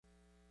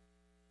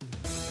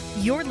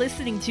You're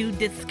listening to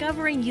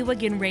Discovering You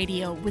Again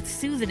Radio with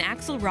Susan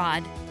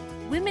Axelrod.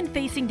 Women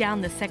facing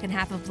down the second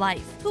half of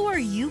life. Who are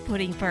you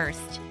putting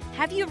first?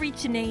 Have you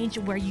reached an age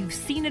where you've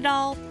seen it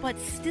all, but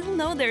still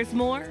know there's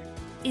more?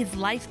 Is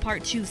life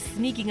part 2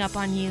 sneaking up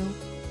on you?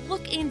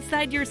 Look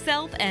inside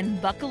yourself and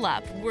buckle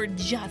up. We're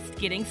just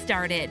getting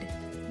started.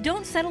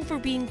 Don't settle for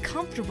being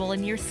comfortable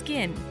in your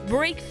skin.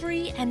 Break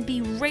free and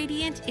be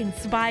radiant,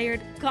 inspired,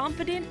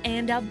 confident,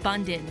 and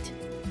abundant.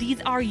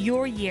 These are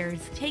your years.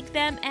 Take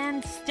them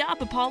and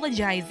stop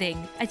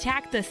apologizing.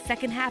 Attack the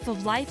second half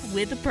of life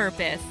with a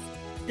purpose.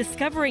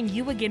 Discovering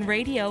You Again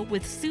Radio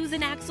with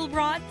Susan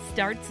Axelrod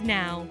starts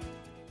now.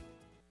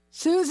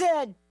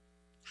 Susan.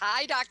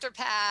 Hi, Dr.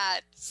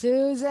 Pat.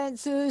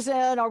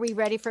 Susan, are we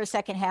ready for a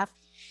second half?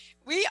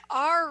 We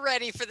are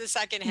ready for the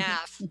second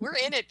half. We're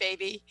in it,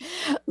 baby.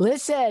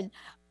 Listen,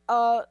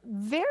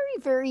 very,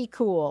 very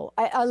cool.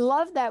 I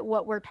love that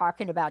what we're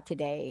talking about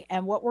today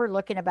and what we're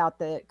looking about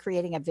the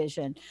creating a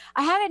vision.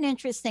 I had an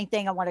interesting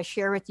thing I want to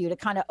share with you to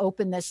kind of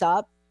open this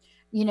up,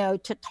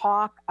 to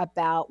talk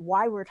about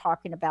why we're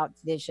talking about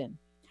vision.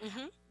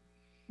 Mm-hmm.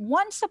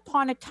 Once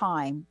upon a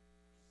time,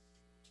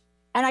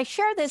 and I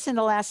shared this in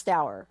the last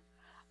hour,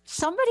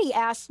 somebody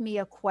asked me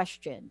a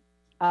question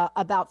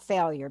about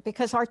failure,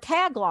 because our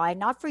tagline,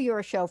 not for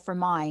your show, for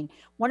mine,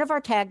 one of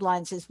our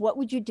taglines is, what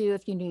would you do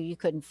if you knew you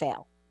couldn't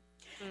fail?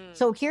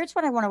 So here's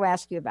what I want to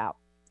ask you about.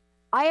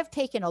 I have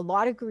taken a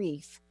lot of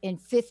grief in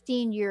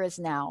 15 years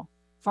now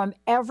from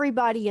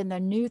everybody in the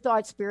New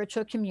Thought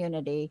spiritual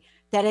community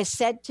that has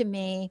said to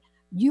me,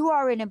 you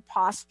are an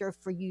imposter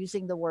for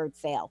using the word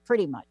fail,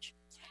 pretty much.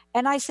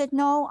 And I said,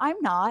 no, I'm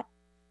not.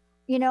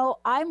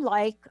 I'm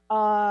like,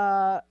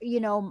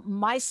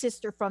 my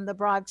sister from the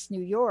Bronx,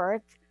 New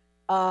York,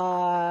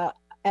 AOC,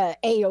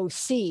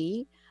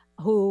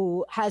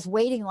 who has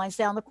waiting lines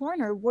down the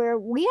corner, where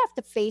we have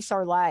to face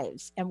our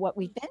lives and what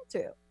we've been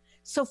through.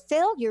 So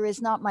failure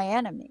is not my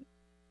enemy.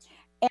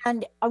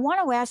 And I want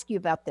to ask you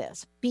about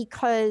this,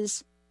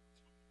 because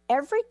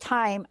every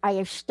time I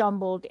have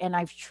stumbled and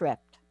I've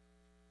tripped,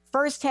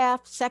 first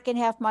half, second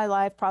half of my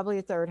life, probably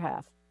the third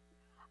half,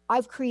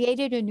 I've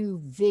created a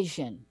new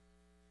vision,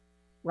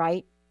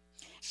 right?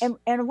 And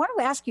I want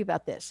to ask you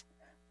about this,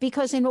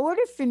 because in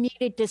order for me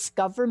to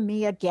discover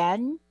me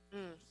again,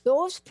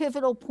 those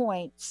pivotal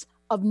points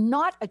of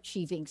not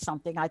achieving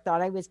something I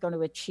thought I was going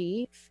to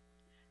achieve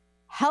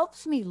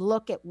helps me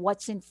look at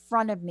what's in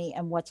front of me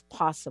and what's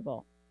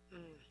possible.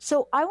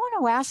 So I want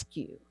to ask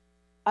you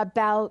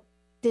about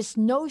this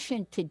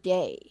notion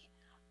today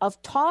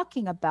of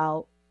talking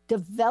about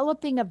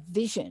developing a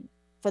vision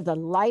for the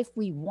life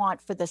we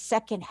want for the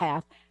second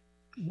half.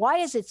 Why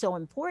is it so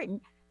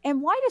important?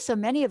 And why do so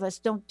many of us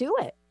don't do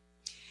it?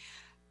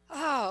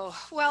 Oh,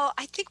 well,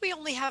 I think we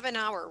only have an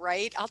hour,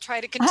 right? I'll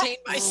try to contain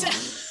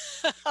myself.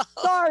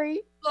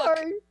 Sorry.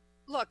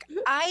 Look,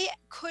 I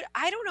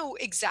don't know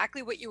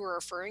exactly what you were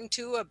referring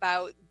to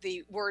about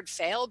the word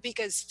fail,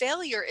 because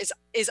failure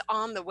is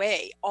on the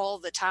way all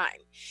the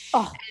time.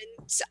 Oh.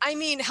 And I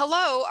mean,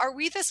 hello, are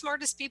we the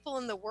smartest people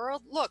in the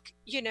world? Look,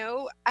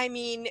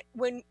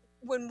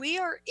 when we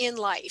are in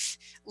life,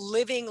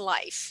 living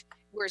life,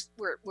 we're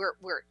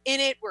in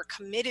it, we're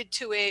committed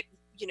to it.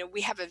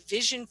 We have a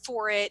vision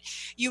for it.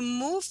 You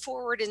move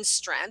forward in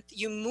strength,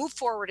 you move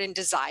forward in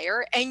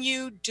desire, and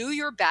you do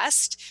your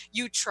best,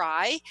 you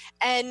try.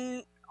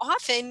 And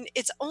often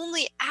it's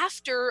only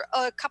after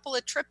a couple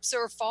of trips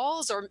or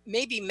falls, or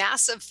maybe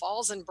massive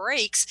falls and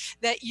breaks,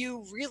 that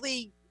you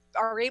really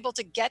are able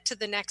to get to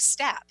the next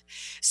step.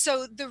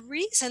 So the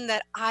reason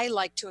that I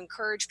like to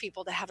encourage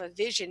people to have a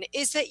vision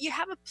is that you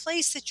have a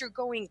place that you're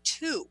going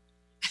to.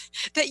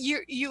 That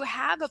you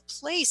have a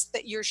place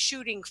that you're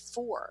shooting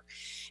for.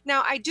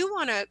 Now, I do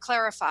want to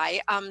clarify,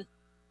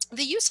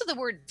 the use of the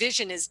word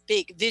vision is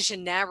big,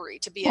 visionary,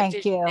 to be a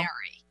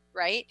visionary,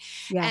 right?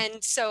 Yeah.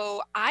 And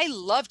so I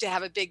love to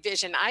have a big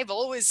vision. I've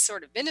always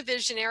sort of been a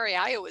visionary.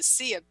 I always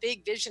see a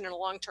big vision and a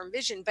long-term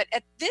vision. But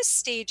at this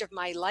stage of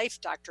my life,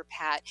 Dr.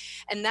 Pat,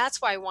 and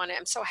that's why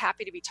I'm so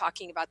happy to be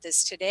talking about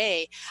this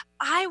today,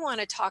 I want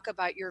to talk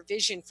about your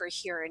vision for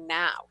here and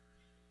now.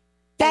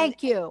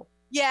 Thank you.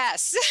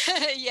 Yes.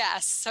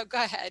 Yes. So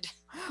go ahead.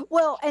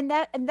 Well, and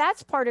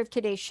that's part of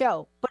today's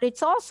show, but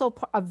it's also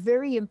a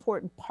very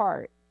important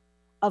part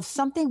of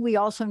something we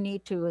also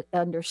need to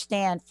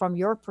understand from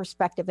your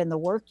perspective in the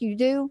work you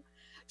do,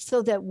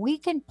 so that we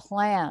can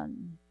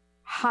plan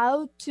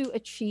how to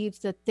achieve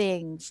the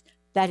things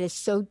that is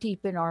so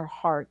deep in our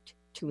heart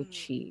to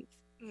achieve,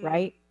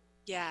 right?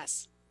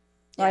 Yes.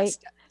 Right. Yes,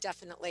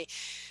 definitely.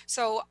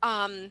 So,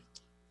 I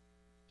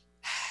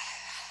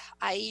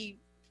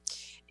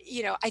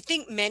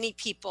think many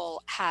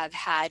people have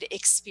had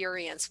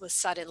experience with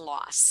sudden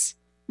loss.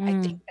 I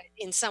think that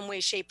in some way,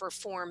 shape, or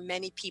form,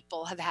 many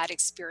people have had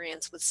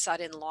experience with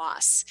sudden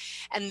loss.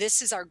 And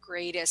this is our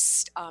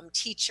greatest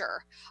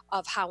teacher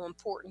of how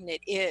important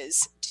it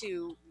is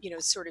to,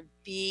 sort of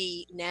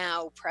be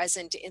now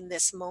present in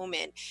this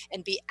moment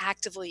and be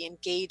actively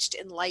engaged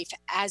in life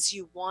as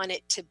you want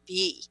it to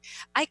be.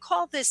 I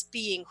call this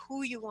being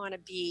who you want to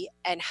be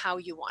and how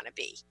you want to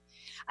be.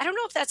 I don't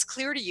know if that's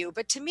clear to you,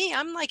 but to me,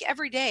 I'm like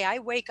every day I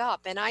wake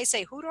up and I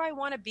say, who do I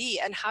want to be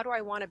and how do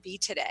I want to be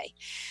today?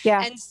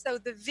 Yeah. And so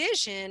the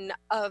vision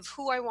of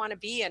who I want to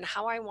be and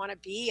how I want to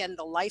be and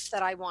the life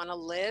that I want to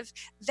live,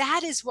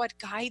 that is what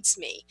guides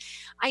me.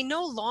 I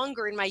no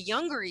longer, in my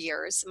younger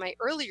years, my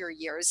earlier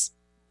years,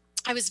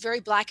 I was very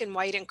black and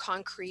white and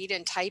concrete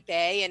and type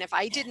A. And if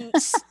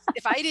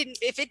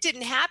it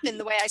didn't happen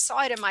the way I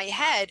saw it in my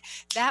head,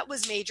 that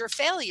was major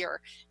failure.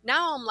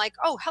 Now I'm like,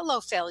 oh,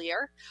 hello,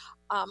 failure.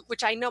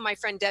 Which I know my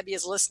friend Debbie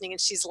is listening and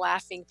she's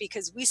laughing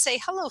because we say,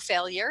 hello,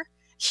 failure.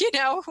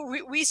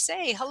 We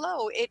say,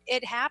 hello,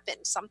 it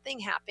happened. Something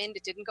happened.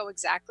 It didn't go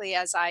exactly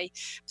as I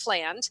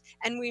planned.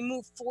 And we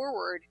move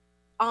forward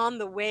on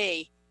the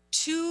way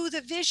to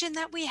the vision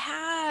that we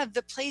have,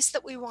 the place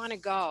that we want to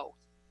go.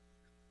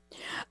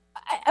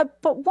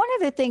 But one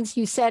of the things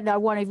you said, and I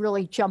want to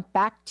really jump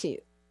back to,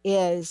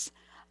 is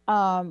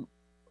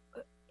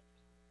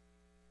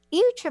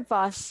each of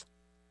us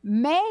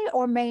may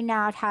or may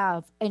not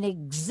have an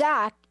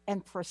exact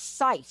and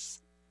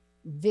precise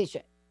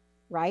vision,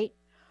 right?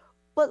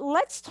 But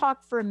let's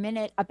talk for a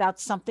minute about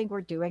something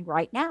we're doing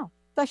right now,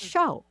 the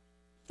show,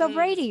 the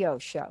radio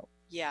show.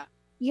 Yeah.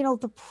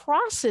 The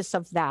process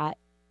of that,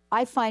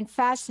 I find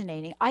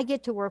fascinating. I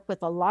get to work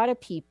with a lot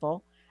of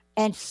people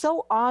and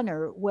so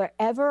honor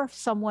wherever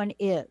someone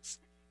is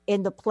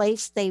in the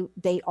place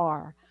they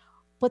are.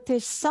 But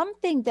there's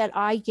something that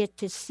I get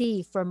to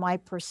see from my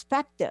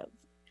perspective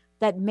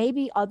that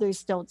maybe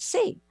others don't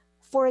see.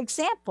 For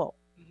example,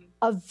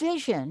 a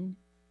vision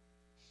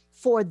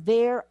for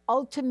their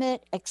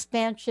ultimate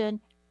expansion,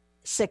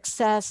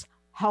 success,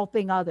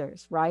 helping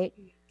others, right?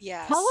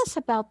 Yes. Tell us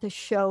about the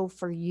show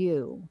for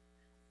you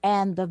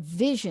and the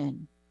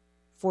vision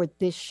for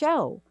this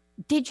show.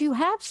 Did you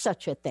have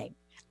such a thing?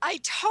 I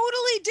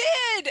totally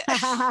did.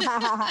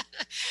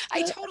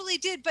 I totally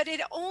did. But it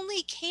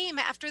only came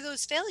after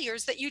those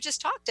failures that you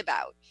just talked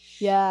about.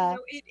 Yeah.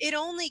 It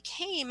only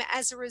came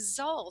as a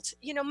result.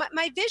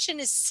 My vision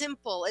is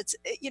simple. It's,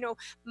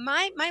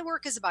 my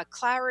work is about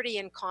clarity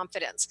and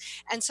confidence.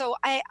 And so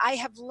I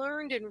have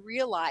learned and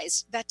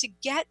realized that to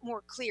get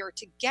more clear,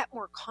 to get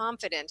more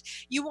confident,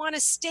 you want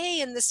to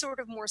stay in this sort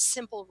of more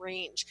simple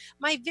range.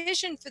 My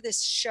vision for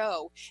this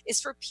show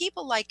is for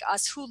people like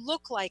us who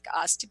look like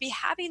us to be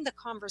having the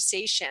conversation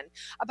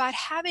about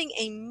having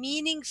a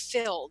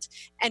meaning-filled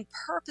and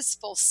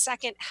purposeful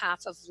second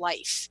half of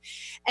life,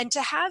 and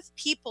to have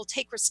people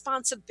take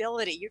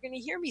responsibility. You're going to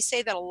hear me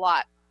say that a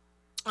lot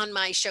on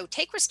my show.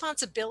 Take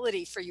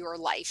responsibility for your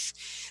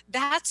life.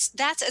 That's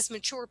as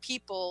mature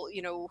people,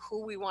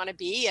 who we want to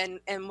be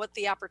and what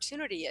the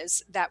opportunity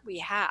is that we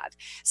have.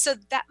 So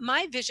that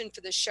my vision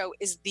for the show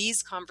is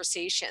these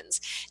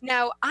conversations.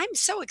 Now, I'm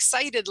so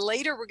excited.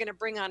 Later, we're going to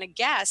bring on a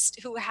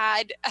guest who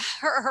had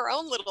her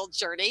own little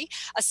journey,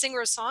 a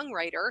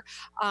singer-songwriter,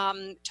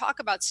 talk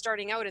about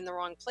starting out in the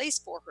wrong place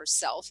for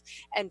herself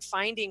and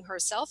finding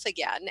herself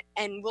again.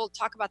 And we'll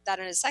talk about that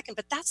in a second.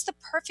 But that's the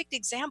perfect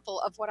example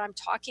of what I'm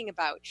talking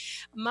about.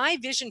 My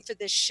vision for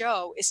this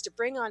show is to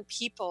bring on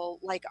people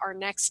like our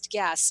next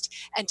guest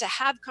and to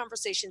have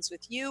conversations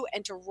with you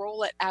and to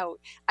roll it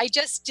out. I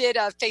just did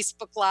a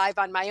Facebook Live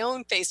on my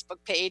own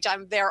Facebook page.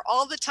 I'm there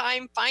all the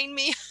time. Find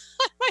me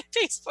on my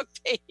Facebook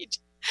page.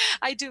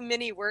 I do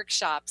mini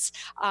workshops.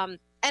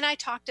 And I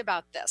talked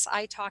about this.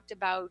 I talked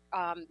about,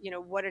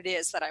 what it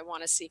is that I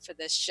want to see for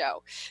this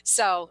show.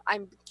 So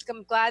I'm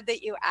glad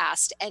that you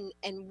asked. And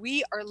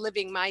we are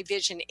living my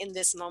vision in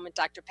this moment,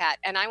 Dr. Pat.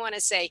 And I want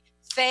to say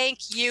thank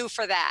you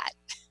for that.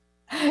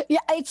 Yeah,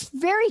 it's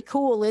very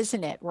cool,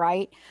 isn't it?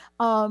 Right.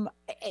 There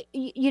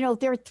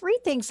are three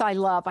things I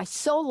love. I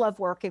so love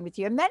working with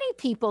you. And many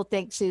people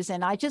think,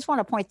 Susan, I just want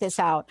to point this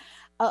out.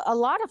 A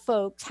lot of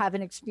folks have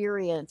an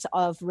experience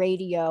of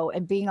radio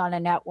and being on a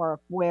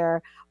network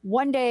where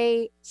one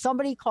day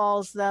somebody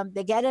calls them,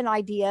 they get an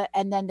idea,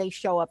 and then they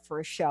show up for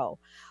a show.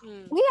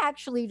 We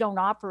actually don't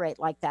operate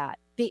like that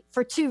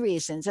for two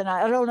reasons. And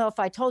I don't know if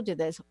I told you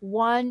this.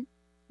 One,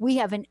 we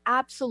have an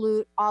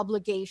absolute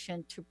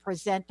obligation to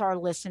present our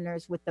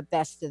listeners with the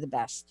best of the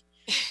best.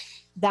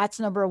 That's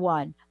number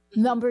one.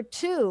 Number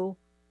two,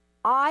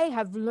 I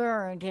have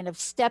learned and have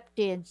stepped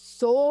in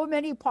so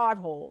many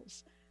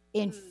potholes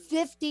in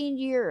 15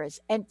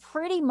 years and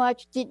pretty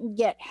much didn't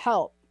get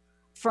help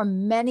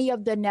from many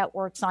of the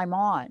networks I'm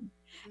on.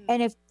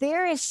 And if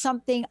there is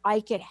something I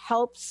could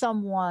help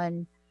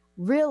someone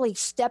really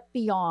step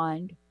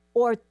beyond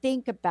or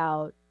think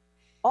about,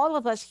 all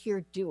of us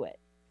here do it.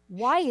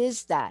 Why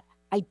is that?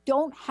 I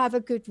don't have a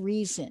good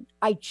reason.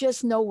 I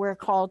just know we're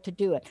called to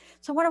do it.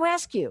 So I want to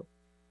ask you,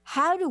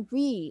 how do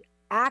we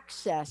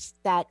access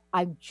that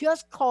I'm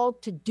just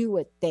called to do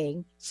it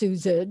thing,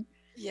 Susan?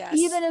 Yes.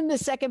 Even in the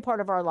second part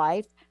of our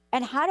life,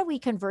 and how do we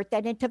convert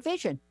that into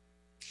vision?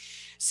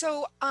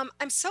 So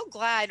I'm so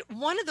glad.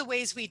 One of the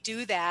ways we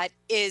do that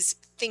is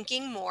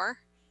thinking more.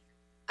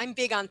 I'm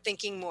big on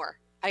thinking more.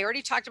 I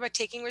already talked about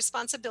taking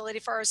responsibility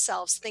for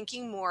ourselves,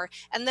 thinking more,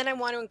 and then I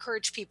want to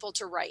encourage people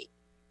to write.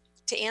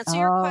 To answer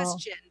your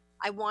question,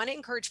 I want to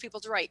encourage people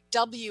to write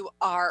WRITE,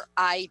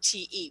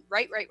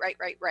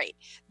 right.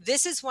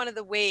 This is one of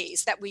the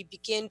ways that we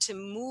begin to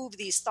move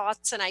these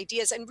thoughts and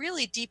ideas and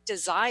really deep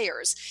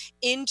desires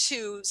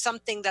into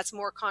something that's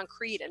more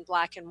concrete and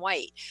black and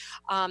white.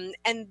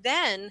 And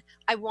then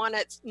I want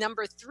to,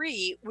 number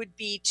 3 would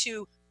be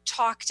to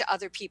talk to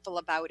other people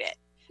about it.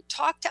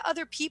 Talk to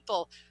other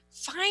people.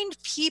 Find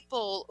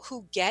people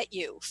who get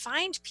you,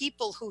 find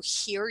people who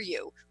hear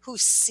you, who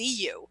see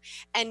you,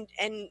 and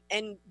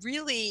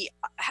really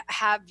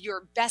have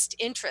your best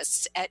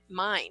interests at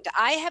mind.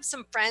 I have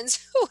some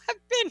friends who have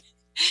been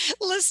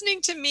listening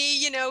to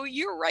me,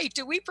 you're right.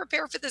 Do we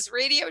prepare for this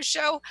radio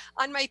show?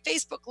 On my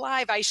Facebook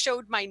Live, I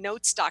showed my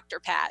notes, Dr.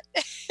 Pat,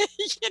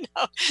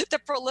 the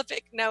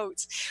prolific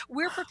notes.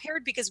 We're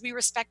prepared because we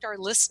respect our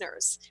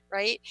listeners,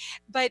 right?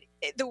 But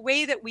the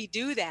way that we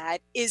do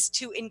that is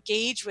to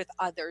engage with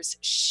others,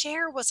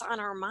 share what's on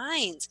our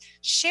minds,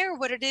 share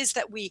what it is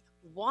that we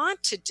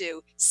want to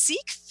do,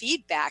 seek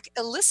feedback,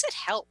 elicit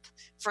help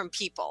from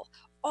people.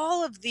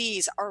 All of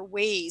these are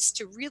ways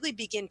to really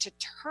begin to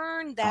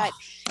turn that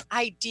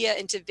idea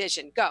into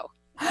vision. Go.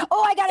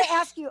 Oh, I got to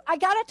ask you, I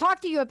got to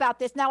talk to you about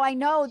this. Now, I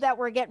know that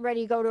we're getting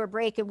ready to go to a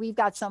break and we've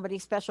got somebody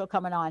special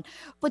coming on,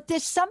 but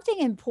there's something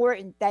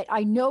important that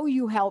I know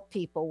you help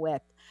people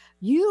with.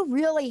 You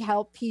really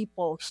help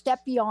people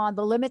step beyond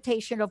the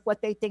limitation of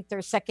what they think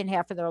their second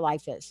half of their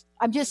life is.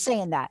 I'm just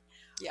saying that.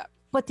 Yeah.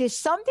 But there's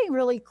something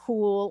really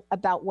cool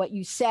about what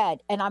you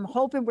said, and I'm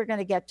hoping we're going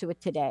to get to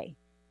it today.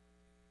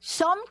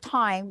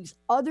 Sometimes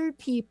other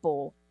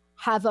people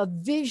have a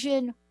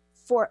vision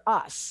for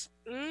us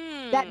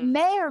that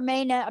may or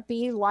may not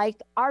be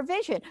like our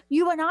vision.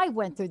 You and I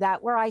went through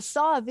that, where I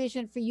saw a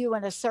vision for you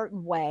in a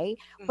certain way,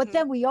 but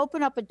then we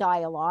open up a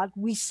dialogue,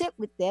 we sit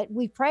with it,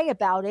 we pray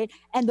about it,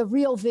 and the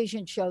real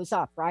vision shows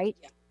up, right?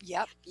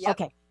 Yep.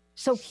 Okay.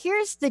 So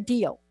here's the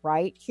deal,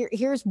 right?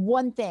 Here's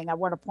one thing I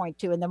want to point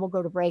to, and then we'll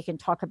go to break and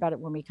talk about it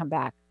when we come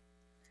back.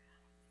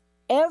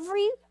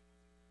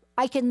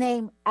 I can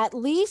name at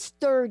least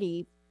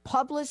 30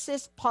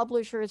 publicists,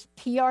 publishers,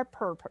 PR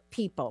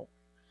people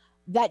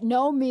that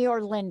know me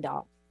or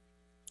Linda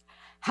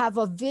have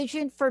a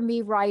vision for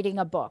me writing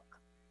a book.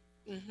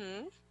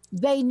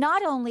 They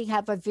not only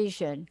have a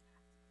vision,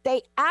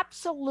 they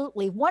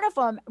absolutely, one of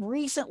them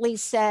recently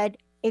said,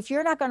 if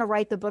you're not going to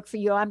write the book for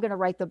you, I'm going to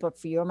write the book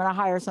for you. I'm going to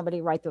hire somebody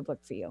to write the book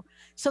for you.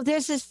 So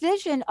there's this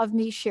vision of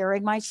me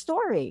sharing my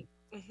story.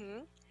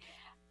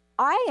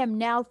 I am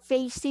now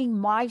facing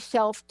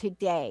myself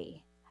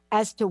today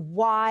as to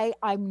why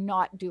I'm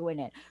not doing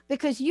it.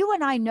 Because you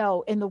and I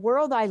know, in the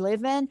world I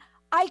live in,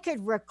 I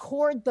could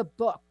record the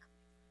book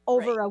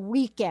over a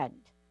weekend.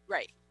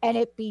 And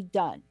it be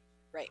done.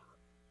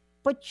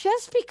 But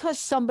just because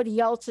somebody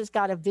else has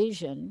got a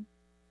vision,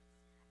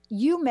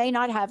 you may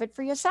not have it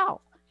for yourself.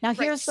 Now,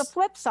 here's the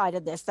flip side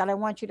of this that I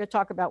want you to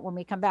talk about when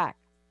we come back.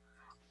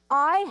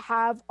 I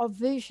have a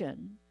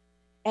vision,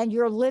 and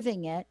you're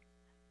living it,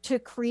 to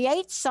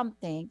create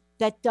something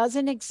that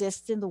doesn't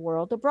exist in the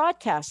world of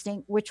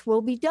broadcasting, which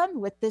will be done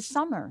with this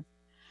summer.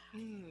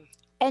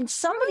 And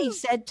somebody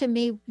said to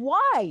me,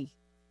 why?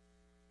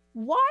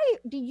 Why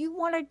do you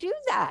want to do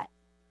that?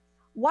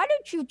 Why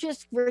don't you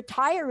just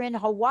retire in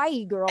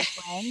Hawaii,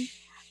 girlfriend?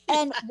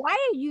 And why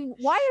are you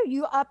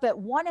up at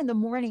 1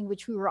 a.m,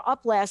 which we were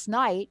up last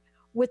night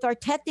with our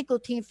technical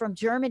team from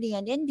Germany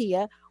and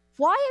India?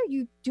 Why are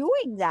you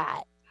doing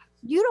that?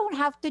 You don't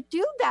have to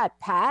do that,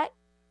 Pat.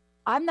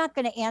 I'm not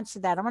going to answer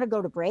that. I'm going to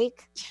go to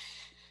break.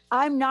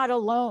 I'm not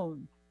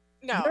alone.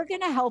 No. You're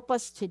going to help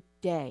us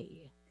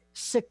today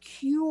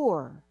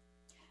secure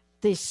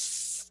the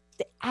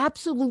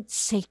absolute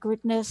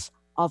sacredness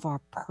of our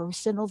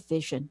personal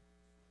vision.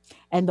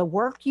 And the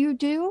work you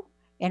do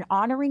in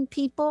honoring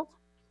people,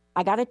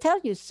 I got to tell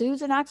you,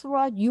 Susan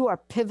Axelrod, you are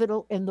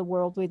pivotal in the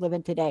world we live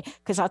in today.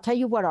 Because I'll tell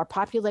you what, our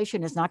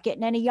population is not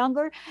getting any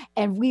younger,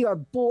 and we are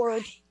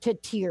bored to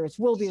tears.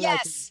 We'll be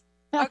right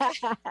back.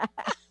 Okay.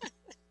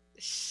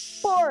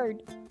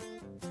 Bored.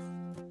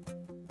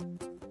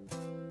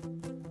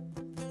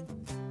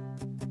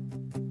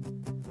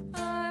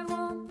 I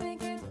won't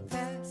make it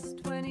past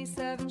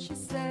 27, she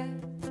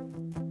said,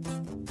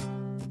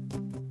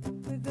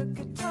 with a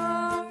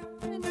guitar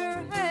in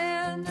her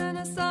hand and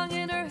a song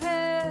in her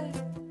head.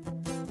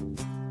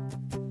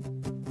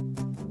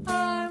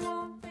 I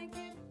won't make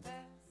it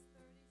past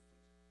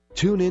 36.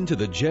 Tune in to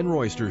The Jen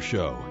Royster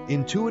Show,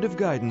 intuitive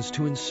guidance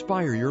to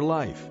inspire your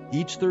life,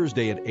 each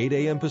Thursday at 8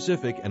 a.m.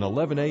 Pacific and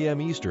 11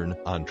 a.m. Eastern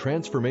on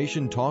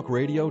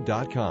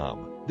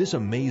TransformationTalkRadio.com. This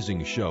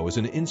amazing show is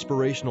an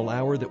inspirational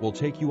hour that will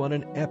take you on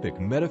an epic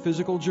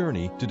metaphysical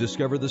journey to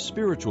discover the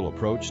spiritual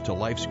approach to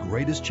life's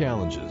greatest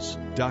challenges.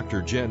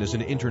 Dr. Jen is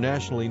an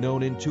internationally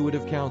known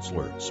intuitive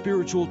counselor,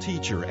 spiritual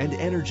teacher, and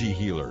energy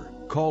healer.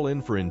 Call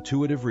in for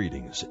intuitive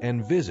readings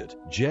and visit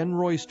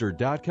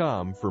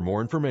JenRoyster.com for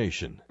more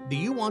information. Do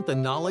you want the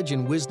knowledge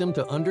and wisdom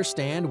to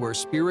understand where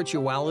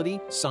spirituality,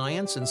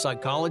 science, and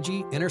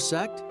psychology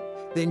intersect?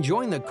 Then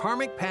join the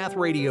Karmic Path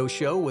Radio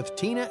Show with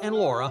Tina and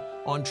Laura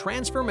on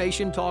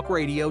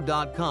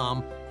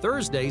TransformationTalkRadio.com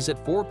Thursdays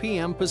at 4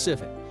 p.m.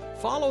 Pacific.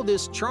 Follow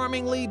this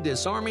charmingly,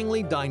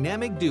 disarmingly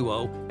dynamic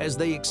duo as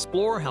they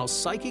explore how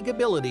psychic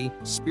ability,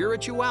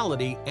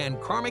 spirituality, and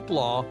karmic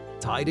law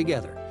tie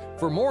together.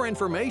 For more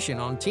information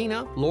on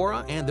Tina,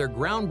 Laura, and their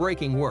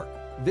groundbreaking work,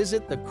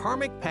 visit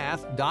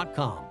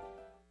thekarmicpath.com.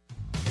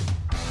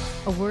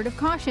 A word of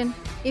caution: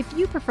 if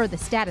you prefer the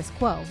status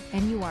quo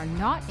and you are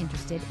not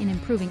interested in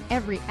improving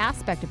every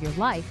aspect of your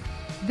life,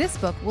 this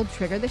book will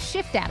trigger the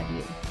shift out of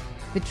you.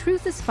 The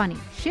Truth is Funny,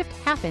 Shift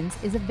Happens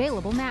is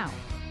available now.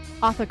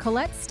 Author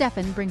Colette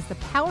Steffen brings the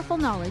powerful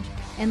knowledge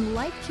and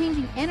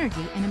life-changing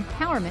energy and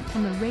empowerment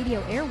from the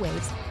radio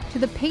airwaves to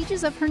the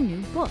pages of her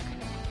new book.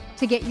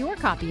 To get your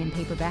copy in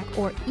paperback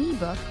or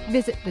ebook,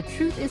 visit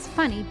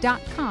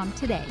thetruthisfunny.com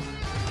today.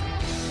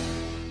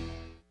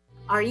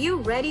 Are you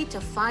ready to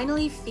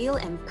finally feel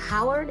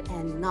empowered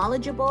and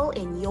knowledgeable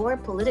in your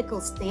political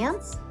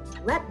stance?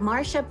 Let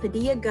Marsha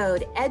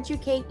Padilla-Goad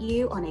educate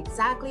you on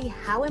exactly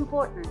how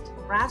important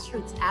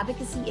grassroots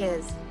advocacy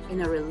is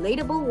in a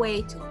relatable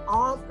way to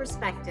all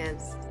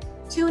perspectives.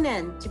 Tune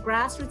in to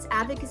Grassroots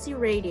Advocacy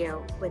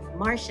Radio with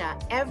Marsha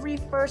every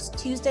first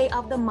Tuesday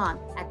of the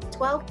month at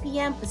 12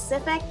 p.m.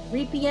 Pacific,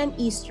 3 p.m.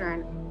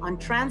 Eastern on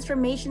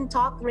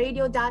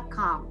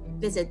TransformationTalkRadio.com.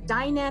 Visit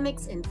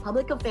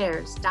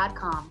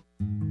DynamicsInPublicAffairs.com.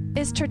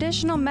 Is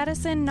traditional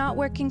medicine not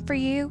working for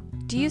you?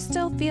 Do you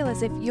still feel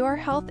as if your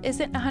health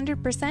isn't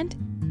 100%?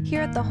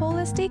 Here at the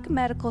Holistic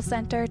Medical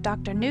Center,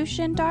 Dr.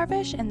 Nushin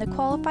Darvish and the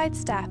qualified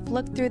staff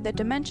look through the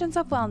dimensions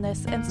of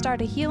wellness and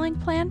start a healing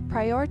plan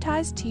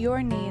prioritized to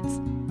your needs.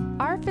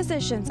 Our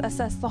physicians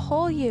assess the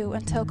whole you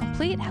until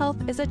complete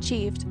health is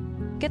achieved.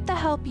 Get the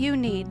help you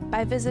need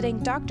by visiting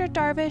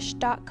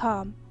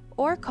drdarvish.com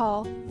or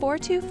call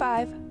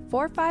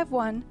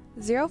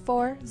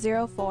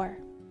 425-451-0404.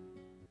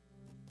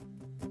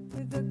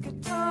 With a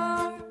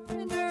guitar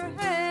in her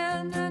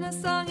hand and a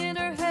song in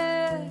her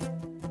head,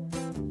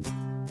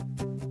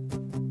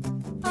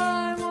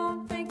 I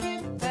won't make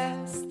it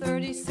past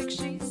 36,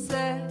 she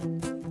said.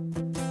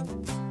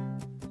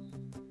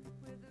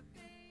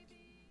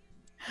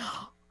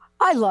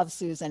 I love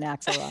Susan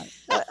Axelrod.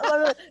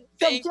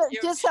 Thank you.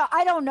 Just so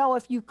I don't know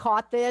if you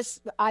caught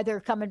this, either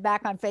coming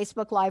back on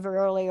Facebook Live or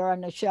earlier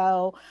on the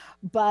show,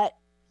 but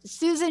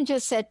Susan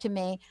just said to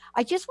me,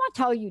 I just want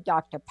to tell you,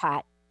 Dr.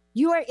 Pat,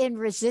 you are in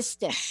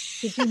resistance.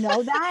 Did you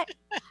know that?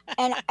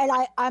 and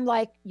I'm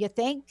like, you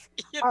think?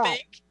 You All think?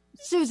 right.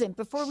 Susan,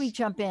 before we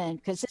jump in,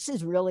 because this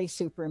is really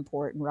super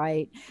important,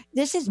 right?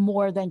 This is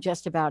more than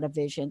just about a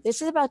vision.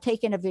 This is about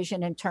taking a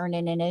vision and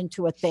turning it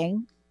into a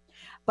thing.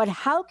 But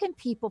how can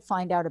people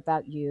find out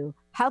about you?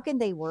 How can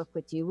they work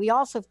with you? We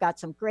also have got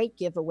some great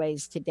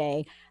giveaways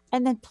today.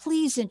 And then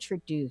please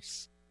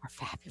introduce our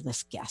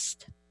fabulous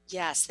guest.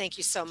 Yes, thank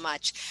you so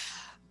much.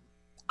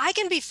 I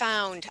can be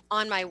found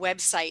on my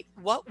website,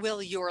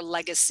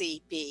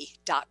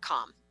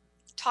 whatwillyourlegacybe.com.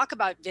 Talk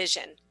about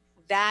vision.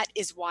 That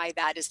is why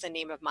that is the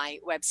name of my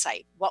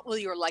website,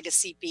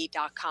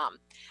 whatwillyourlegacybe.com.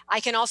 I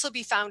can also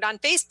be found on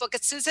Facebook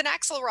at Susan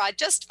Axelrod.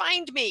 Just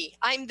find me.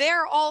 I'm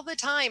there all the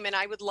time, and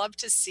I would love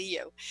to see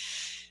you.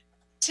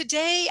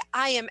 Today,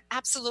 I am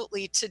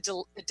absolutely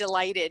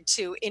delighted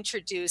to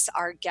introduce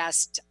our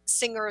guest,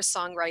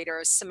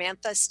 singer-songwriter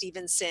Samantha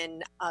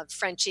Stevenson of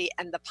Frenchie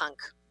and the Punk.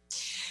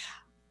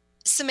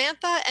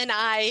 Samantha and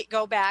I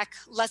go back,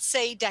 let's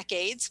say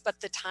decades,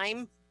 but the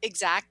time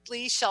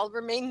exactly shall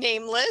remain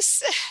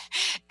nameless.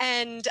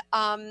 And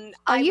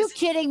are you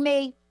kidding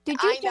me?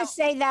 Did you just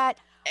say that?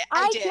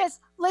 I did.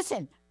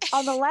 Listen,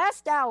 on the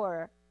last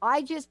hour,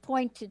 I just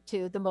pointed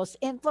to the most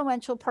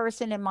influential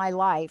person in my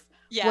life.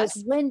 Yes.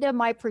 Was Linda,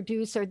 my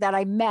producer, that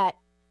I met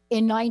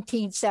in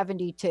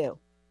 1972.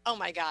 Oh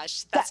my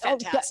gosh, that's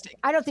fantastic.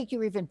 I don't think you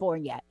were even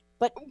born yet.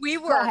 But we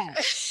were.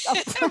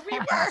 We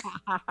were.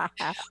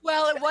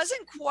 Well, it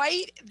wasn't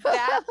quite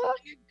that long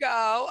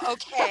ago.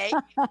 Okay.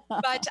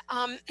 But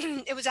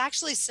it was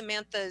actually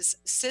Samantha's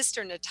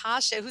sister,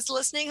 Natasha, who's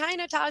listening. Hi,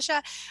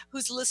 Natasha,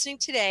 who's listening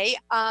today,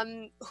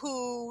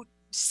 who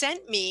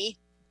sent me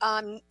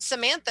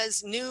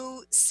Samantha's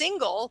new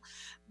single,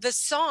 the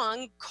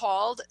song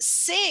called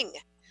Sing.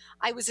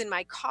 I was in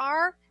my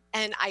car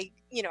and I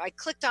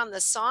clicked on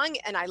the song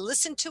and I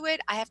listened to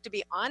it. I have to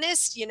be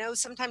honest,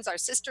 sometimes our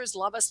sisters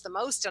love us the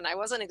most, and I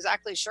wasn't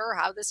exactly sure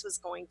how this was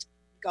going to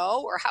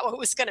go or how it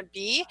was going to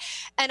be.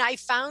 And I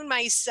found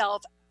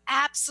myself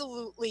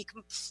absolutely,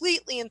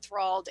 completely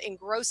enthralled,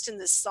 engrossed in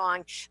this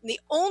song. And the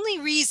only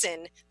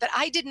reason that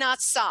I did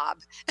not sob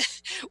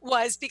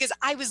was because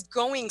I was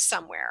going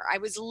somewhere. I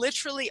was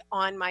literally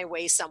on my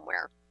way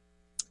somewhere.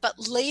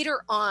 But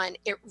later on,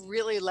 it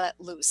really let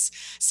loose.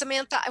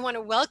 Samantha, I want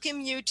to welcome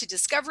you to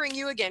Discovering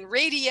You Again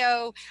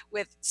Radio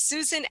with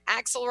Susan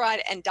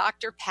Axelrod and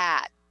Dr.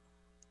 Pat.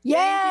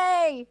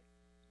 Yay!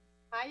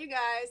 Hi, you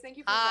guys. Thank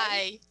you for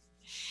Hi.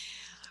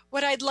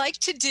 What I'd like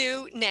to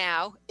do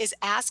now is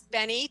ask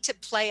Benny to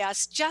play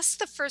us just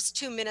the first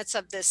 2 minutes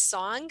of this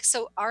song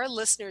so our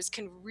listeners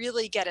can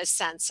really get a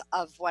sense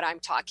of what I'm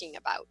talking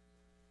about.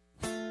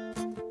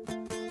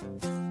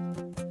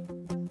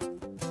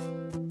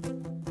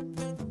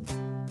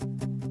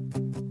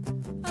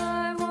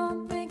 I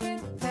won't make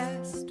it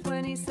past 20.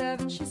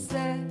 she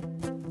said,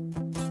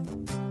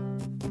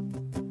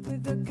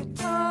 with a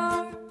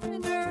guitar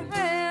in her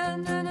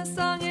hand and a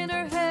song in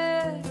her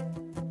head.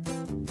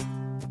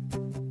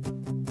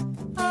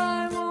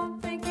 I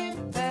won't make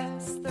it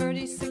past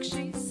 36,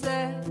 she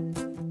said,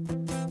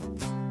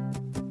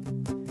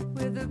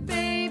 with a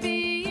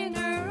baby in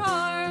her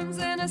arms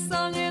and a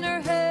song in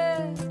her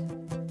head.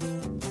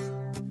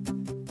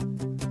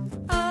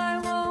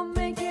 I won't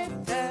make it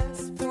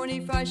past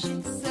 45,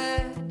 she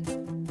said,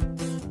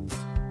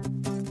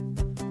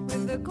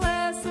 with a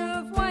glass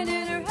of wine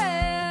in her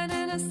hand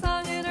and a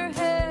song in her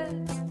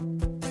head.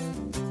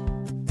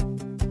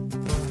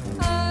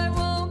 I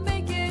won't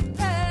make it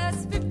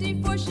past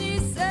 54, she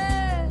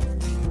said,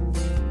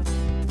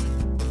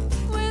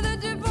 with a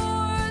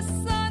divorce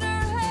on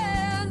her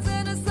hands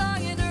and a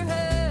song in her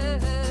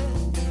head.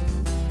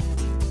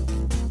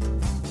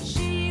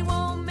 She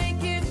won't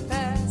make it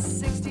past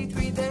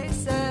 63, they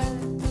said,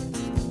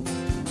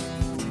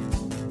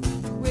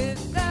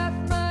 with that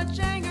much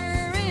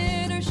anger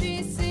in her,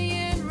 she's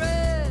seeing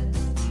red.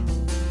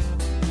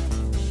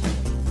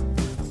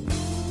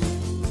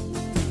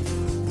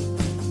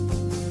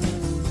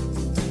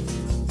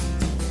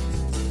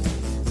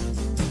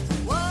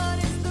 What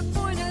is the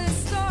point of this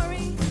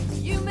story,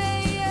 you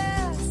may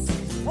ask?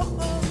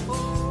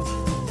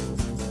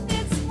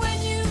 It's when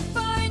you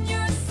find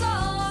your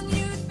song,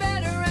 you'd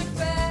better act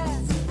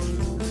fast.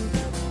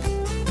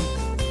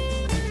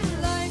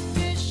 Life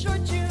is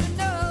short, you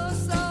know,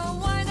 so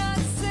why not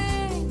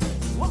sing?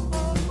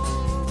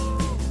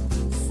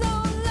 So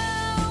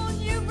loud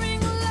you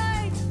bring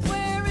light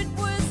where it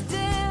was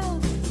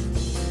dim.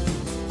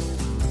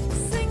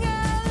 Sing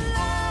out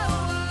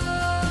loud.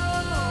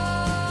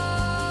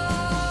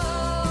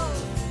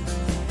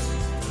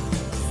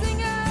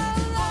 Sing out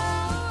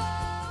loud.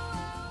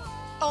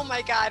 Oh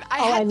my God.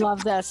 I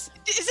love this.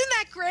 Isn't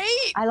that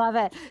great? I love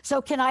it.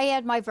 So can I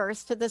add my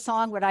verse to the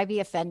song? Would I be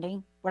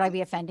offending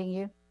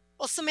you?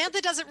 Well, Samantha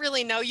doesn't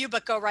really know you,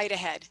 but go right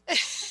ahead.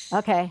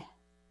 Okay.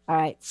 All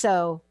right.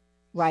 So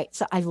I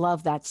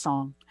love that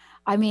song.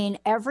 I mean,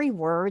 every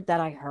word that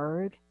I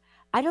heard,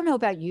 I don't know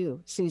about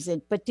you,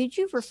 Susan, but did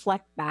you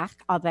reflect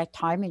back on that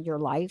time in your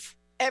life?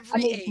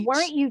 Every age.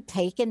 Weren't you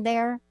taken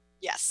there?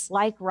 Yes.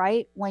 Like,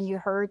 right, when you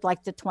heard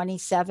like the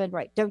 27,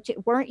 right?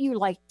 Weren't you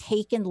like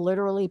taken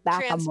literally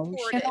back Transported.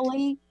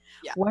 emotionally?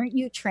 Yeah. Weren't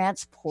you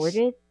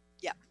transported?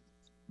 Yeah.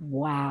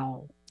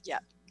 Wow. Yeah.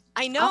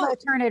 I I'm know. going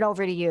to turn it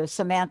over to you,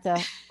 Samantha.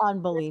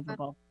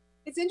 Unbelievable.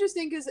 It's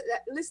interesting because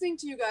listening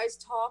to you guys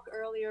talk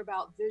earlier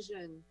about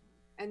vision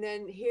and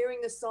then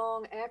hearing the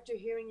song after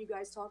hearing you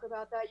guys talk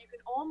about that, you can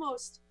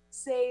almost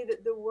say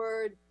that the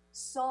word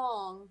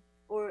song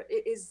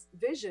is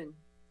vision.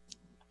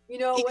 You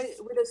know,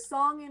 with a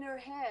song in her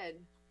head,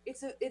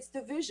 it's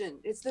the vision.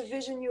 It's the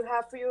vision you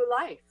have for your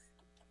life.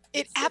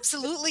 It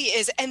absolutely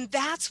is. And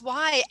that's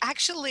why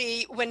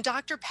actually when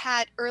Dr.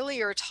 Pat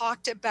earlier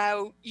talked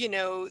about,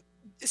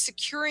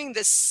 securing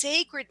the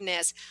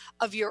sacredness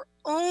of your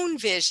own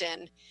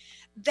vision,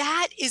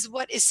 that is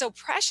what is so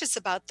precious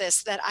about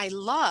this that I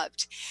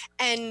loved.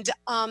 And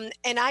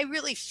I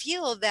really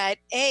feel that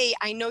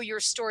I know your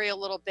story a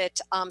little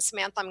bit,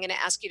 Samantha, I'm going to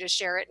ask you to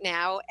share it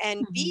now,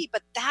 and B,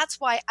 but that's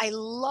why I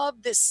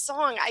love this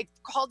song. I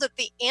called it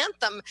the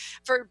anthem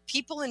for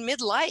people in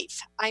midlife.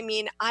 I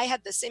mean, I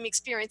had the same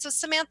experience. So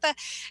Samantha,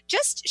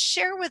 just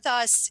share with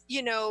us,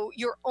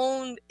 your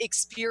own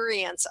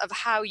experience of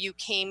how you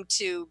came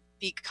to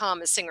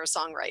become a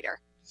singer-songwriter.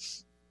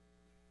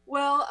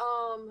 Well,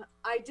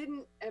 I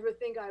didn't ever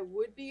think I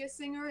would be a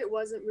singer. It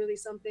wasn't really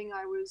something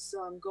I was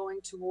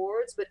going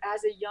towards. But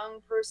as a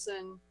young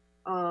person,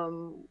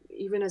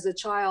 even as a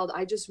child,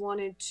 I just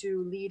wanted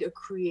to lead a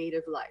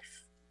creative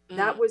life.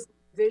 That was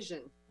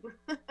vision.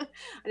 I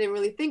didn't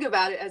really think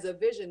about it as a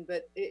vision,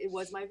 but it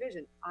was my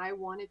vision. I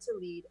wanted to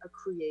lead a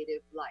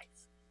creative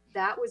life.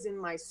 That was in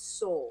my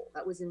soul.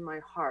 That was in my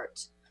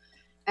heart.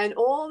 And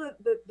all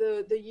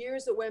the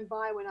years that went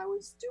by when I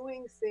was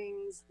doing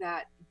things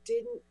that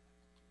didn't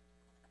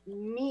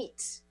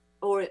meet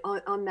or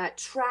on that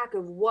track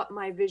of what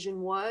my vision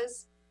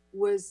was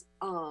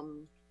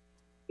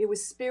it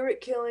was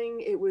spirit killing,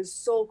 it was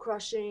soul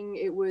crushing,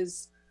 it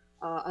was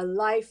a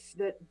life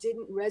that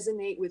didn't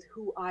resonate with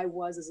who I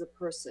was as a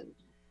person.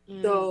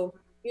 So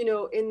in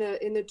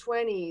the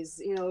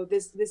 20s,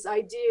 this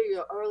idea,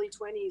 your early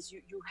 20s,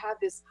 you have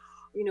this,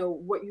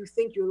 what you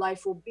think your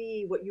life will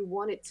be, what you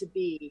want it to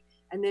be,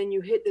 and then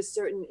you hit this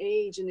certain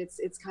age and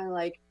it's kind of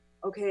like,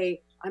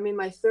 okay, I'm in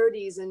my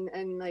 30s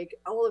and like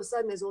all of a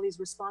sudden there's all these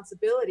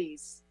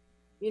responsibilities,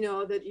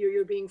 that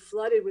you're being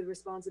flooded with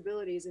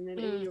responsibilities. And then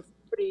in your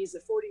 40s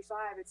at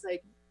 45, it's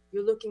like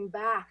you're looking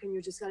back and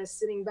you're just kind of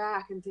sitting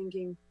back and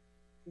thinking,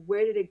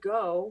 where did it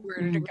go? Where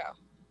did it go?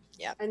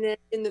 Yeah. And then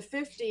in the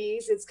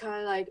 50s, it's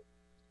kind of like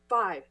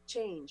 5,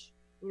 change.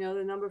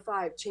 The number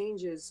 5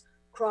 changes,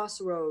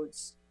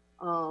 crossroads.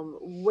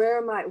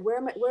 Where's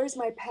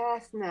my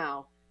path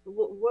now?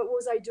 What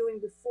was I doing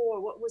before?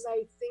 What was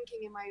I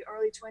thinking in my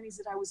early 20s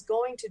that I was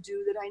going to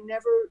do that I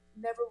never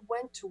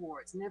went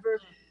towards,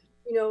 never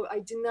I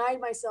denied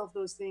myself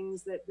those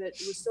things that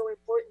were so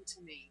important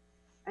to me.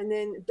 And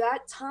then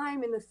that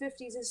time in the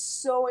 50s is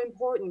so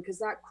important, because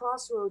that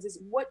crossroads is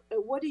what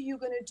are you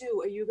going to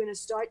do? Are you going to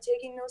start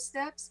taking those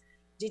steps?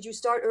 Did you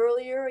start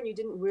earlier and you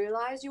didn't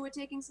realize you were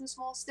taking some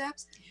small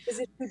steps? Because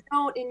if you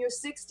don't, in your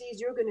 60s,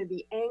 you're going to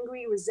be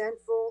angry,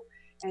 resentful,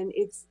 and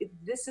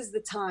this is the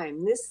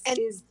time. This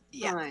is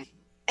the time.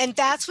 And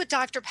that's what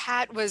Dr.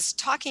 Pat was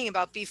talking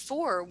about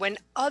before. When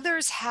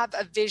others have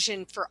a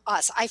vision for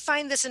us, I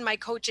find this in my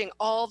coaching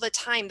all the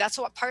time. That's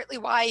partly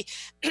why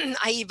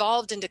I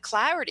evolved into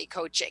clarity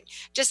coaching.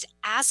 Just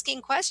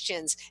asking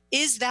questions.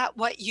 Is that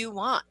what you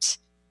want?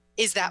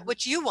 Is that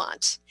what you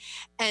want?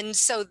 And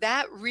so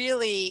that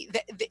really,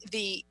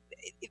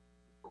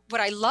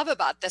 what I love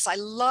about this, I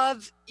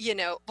love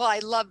the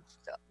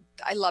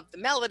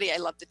melody, I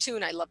love the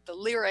tune, I love the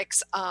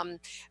lyrics,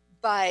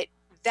 but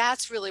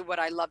that's really what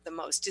I love the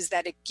most, is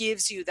that it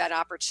gives you that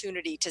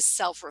opportunity to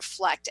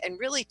self-reflect and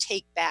really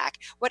take back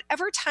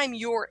whatever time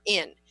you're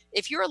in.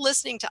 If you're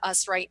listening to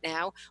us right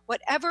now,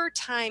 whatever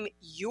time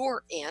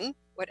you're in,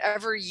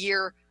 whatever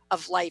year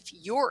of life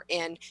you're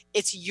in,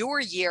 it's your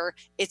year,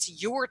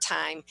 it's your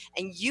time,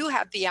 and you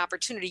have the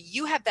opportunity.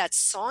 You have that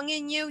song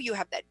in you, you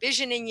have that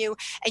vision in you,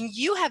 and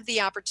you have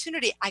the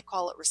opportunity, I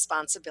call it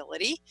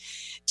responsibility,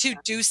 to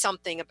do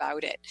something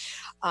about it.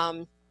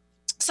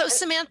 So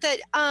Samantha,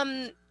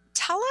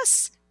 tell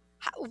us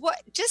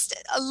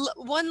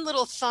one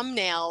little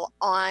thumbnail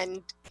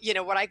on,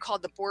 what I call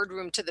the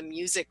boardroom to the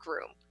music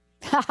room.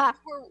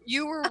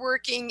 You were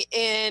working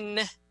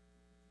in,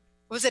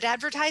 was it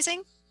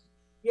advertising?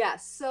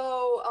 Yes.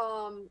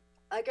 So,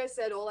 like I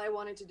said, all I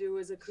wanted to do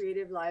was a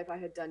creative life. I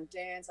had done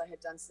dance, I had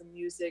done some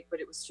music,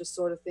 but it was just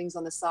sort of things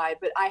on the side.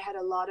 But I had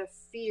a lot of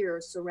fear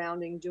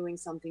surrounding doing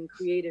something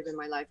creative in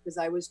my life, because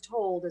I was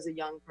told as a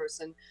young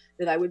person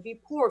that I would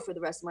be poor for the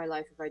rest of my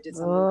life if I did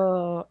something.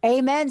 Oh,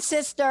 amen,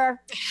 sister.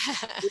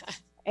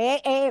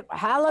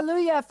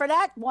 Hallelujah for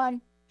that one.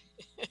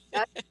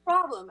 That's the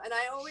problem. And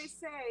I always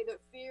say that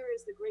fear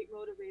is the great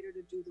motivator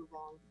to do the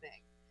wrong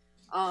thing.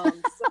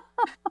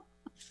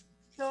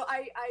 So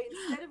I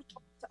instead of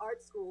going to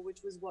art school,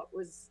 which was what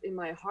was in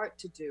my heart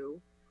to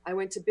do, I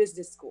went to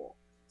business school.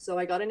 So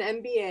I got an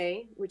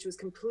MBA, which was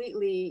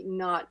completely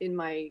not in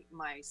my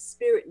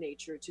spirit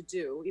nature to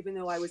do, even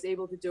though I was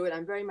able to do it.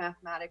 I'm very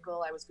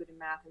mathematical. I was good in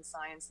math and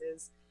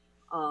sciences.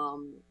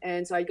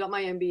 And so I got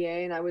my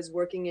MBA, and I was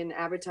working in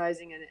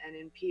advertising and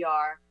in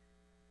PR.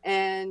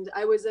 And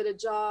I was at a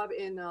job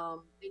in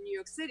New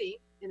York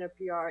City in a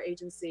PR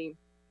agency.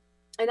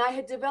 And I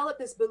had developed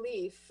this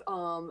belief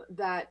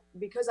that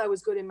because I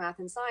was good in math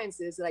and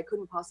sciences, that I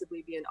couldn't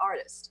possibly be an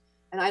artist.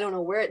 And I don't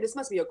know where, this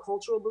must be a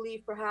cultural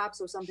belief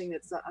perhaps, or something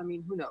that's,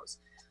 who knows?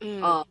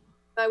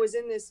 I was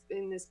in this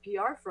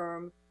PR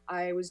firm.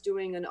 I was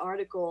doing an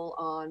article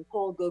on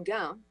Paul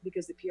Gauguin,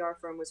 because the PR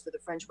firm was for the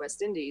French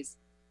West Indies.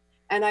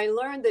 And I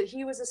learned that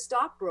he was a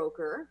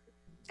stockbroker,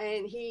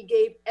 and he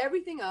gave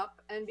everything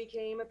up and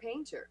became a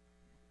painter.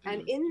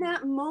 And in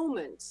that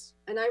moment,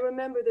 and I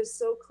remember this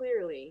so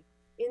clearly,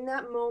 in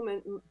that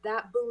moment,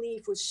 that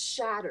belief was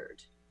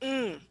shattered.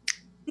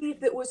 Belief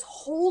that was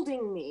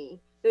holding me,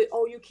 that,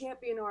 oh, you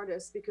can't be an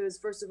artist because,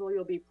 first of all,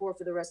 you'll be poor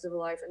for the rest of your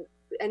life. And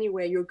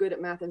anyway, you're good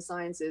at math and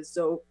sciences,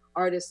 so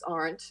artists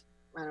aren't.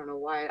 I don't know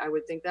why I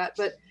would think that,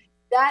 but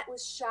that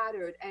was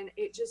shattered. And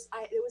it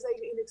was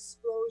like an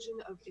explosion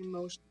of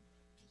emotion,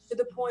 to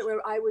the point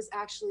where I was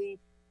actually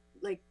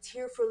like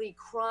tearfully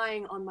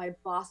crying on my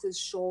boss's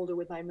shoulder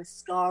with my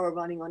mascara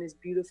running on his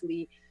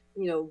beautifully,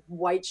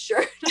 white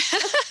shirt.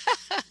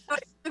 So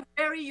it's a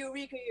very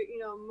eureka,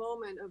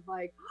 moment of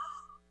like,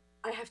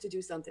 I have to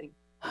do something.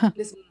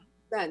 This makes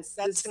sense.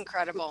 That's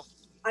incredible.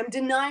 I'm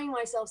denying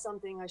myself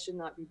something I should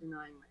not be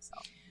denying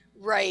myself.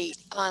 Right.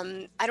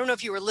 I don't know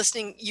if you were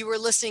listening. You were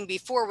listening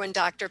before when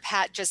Dr.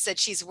 Pat just said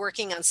she's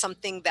working on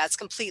something that's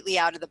completely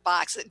out of the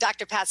box.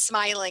 Dr. Pat's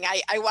smiling.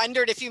 I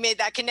wondered if you made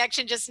that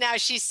connection just now.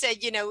 She said,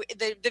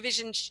 the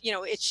vision,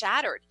 it's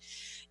shattered.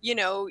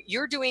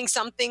 You're doing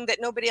something that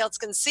nobody else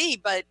can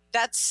see, but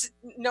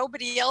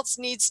nobody else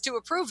needs to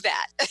approve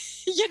that.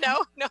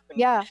 No.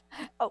 Yeah.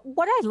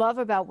 What I love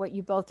about what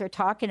you both are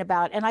talking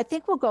about, and I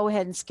think we'll go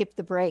ahead and skip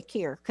the break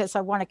here because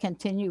I want to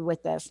continue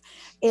with this,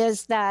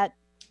 is that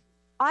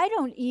I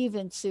don't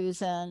even,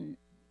 Susan,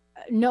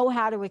 know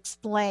how to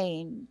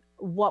explain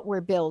what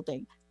we're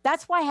building.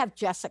 That's why I have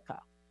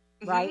Jessica,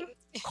 right?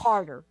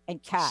 Carter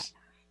and Kat,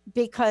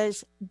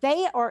 because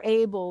they are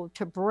able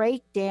to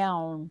break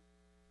down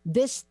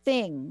this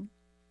thing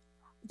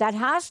that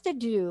has to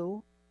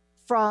do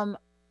from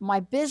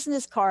my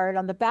business card,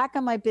 on the back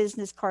of my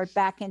business card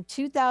back in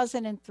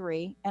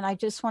 2003. And I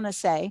just want to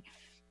say,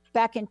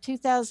 back in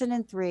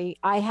 2003,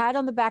 I had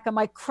on the back of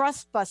my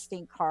crust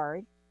busting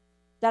card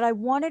that I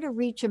wanted to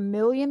reach 1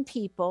 million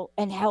people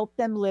and help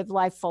them live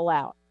life full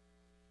out.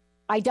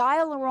 I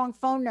dial the wrong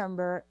phone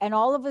number, and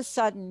all of a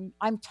sudden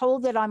I'm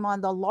told that I'm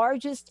on the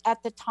largest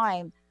at the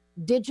time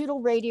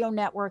digital radio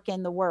network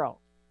in the world.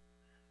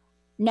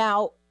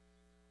 Now,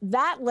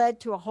 that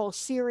led to a whole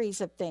series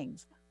of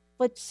things.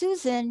 But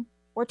Susan,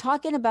 we're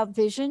talking about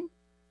vision.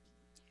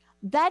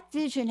 that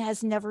vision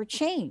has never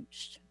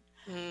changed.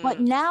 But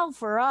now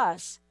for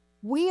us,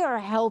 we are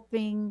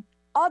helping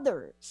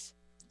others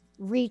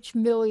reach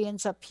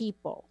millions of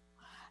people.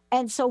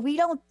 And so we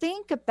don't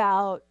think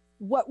about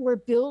what we're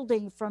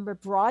building from a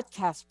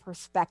broadcast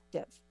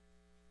perspective,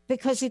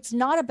 because it's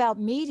not about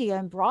media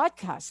and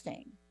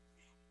broadcasting.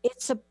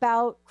 It's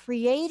about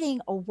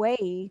creating a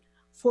way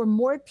for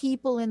more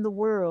people in the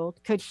world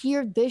could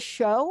hear this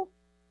show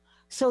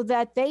so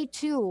that they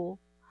too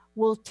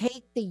will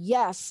take the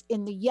yes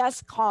in the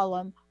yes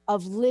column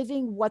of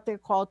living what they're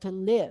called to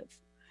live.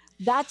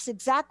 That's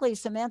exactly,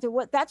 Samantha,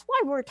 that's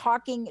why we're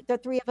talking, the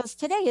three of us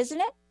today, isn't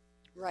it?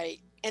 Right.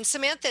 And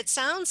Samantha, it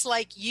sounds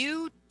like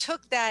you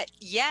took that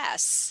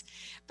yes,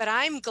 but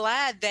I'm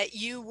glad that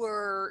you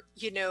were,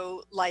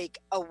 like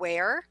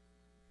aware,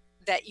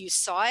 that you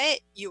saw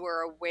it, you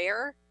were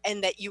aware,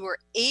 and that you were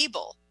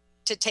able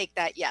to take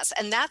that yes.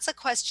 And that's a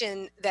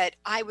question that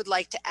I would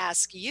like to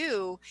ask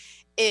you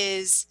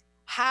is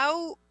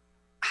how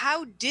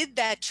did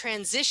that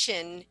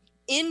transition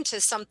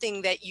into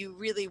something that you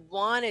really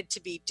wanted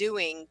to be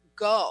doing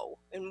go?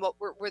 And what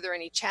were there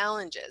any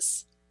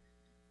challenges?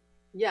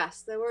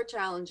 Yes, there were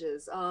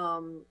challenges.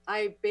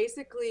 I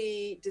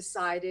basically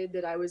decided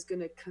that I was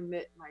going to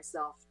commit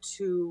myself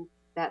to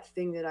that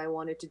thing that I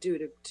wanted to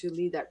do, to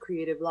lead that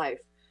creative life.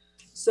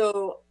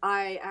 So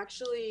I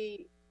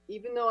actually,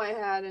 even though I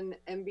had an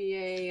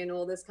MBA and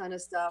all this kind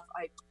of stuff,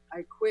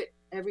 I quit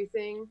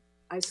everything.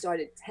 I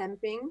started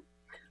temping.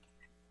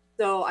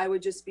 So I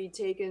would just be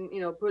taken,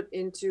 put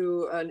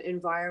into an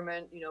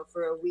environment,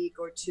 for a week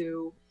or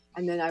two.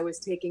 And then I was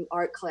taking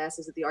art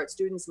classes at the Art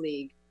Students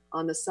League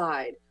on the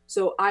side.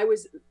 So I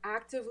was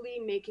actively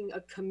making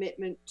a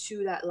commitment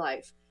to that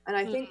life. And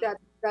I think that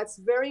that's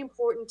very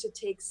important to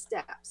take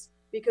steps,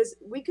 because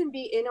we can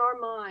be in our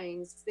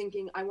minds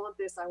thinking, I want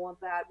this, I want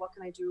that, what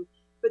can I do?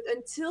 But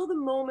until the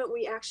moment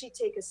we actually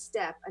take a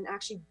step and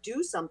actually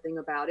do something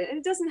about it, and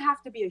it doesn't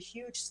have to be a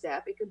huge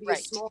step, it could be a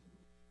small,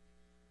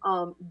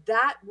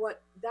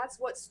 that's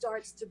what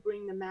starts to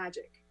bring the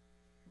magic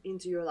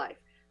into your life.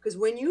 Because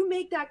when you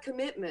make that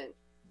commitment,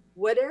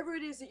 whatever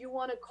it is that you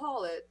want to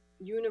call it,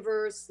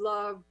 universe,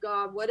 love,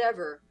 God,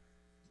 whatever,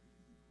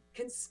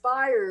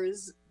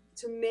 conspires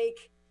to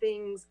make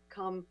things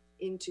come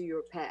into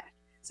your path.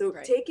 So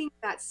taking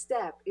that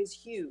step is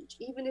huge,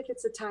 even if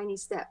it's a tiny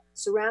step.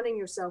 Surrounding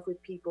yourself with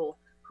people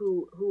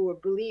who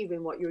believe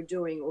in what you're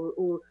doing,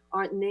 or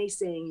aren't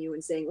naysaying you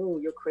and saying, oh,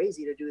 you're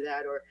crazy to do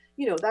that, or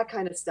that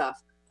kind of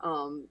stuff.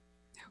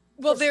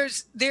 Well,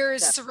 there's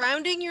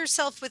surrounding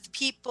yourself with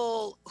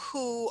people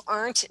who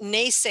aren't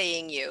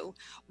naysaying you,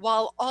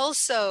 while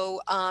also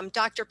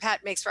Dr.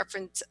 Pat makes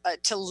reference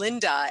to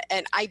Linda,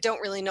 and I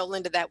don't really know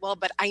Linda that well,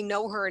 but I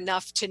know her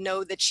enough to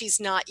know that she's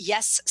not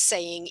yes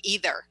saying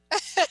either.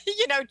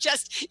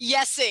 Just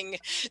yesing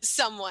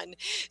someone,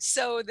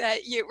 so that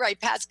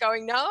Pat's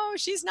going, no,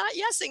 she's not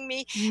yesing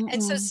me.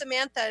 And so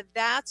Samantha,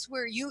 that's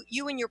where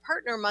you and your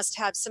partner must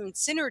have some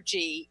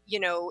synergy,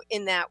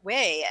 in that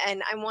way.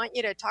 And I want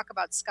you to talk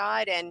about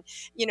Scott, and,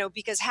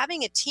 because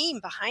having a team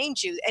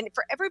behind you, and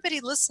for everybody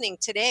listening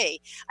today,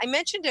 I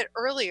mentioned it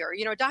earlier,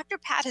 Dr.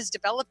 Pat has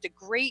developed a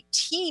great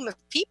team of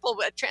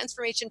people at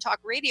Transformation Talk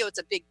Radio. It's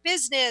a big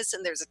business,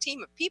 and there's a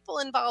team of people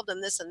involved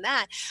in this and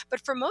that.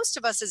 But for most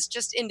of us as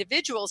just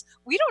individuals,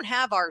 we don't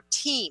have our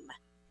team.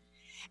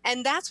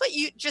 And that's what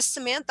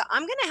Samantha,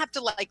 I'm going to have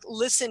to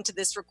listen to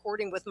this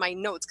recording with my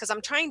notes, because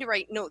I'm trying to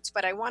write notes,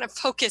 but I want to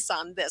focus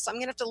on this. I'm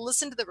going to have to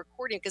listen to the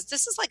recording, because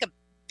this is like a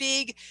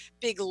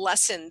big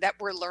lesson that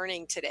we're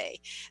learning today.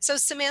 So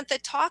Samantha,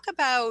 talk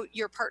about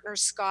your partner,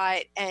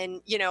 Scott.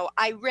 And,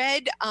 I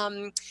read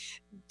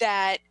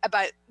that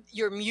about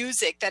your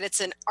music, that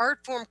it's an art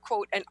form,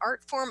 quote, an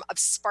art form of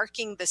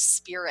sparking the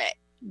spirit.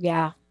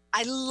 Yeah.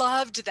 I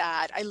loved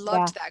that. I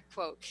loved that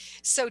quote.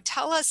 So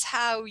tell us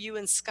how you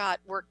and Scott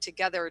worked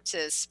together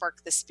to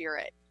spark the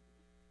spirit.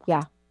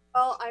 Yeah.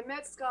 Well, I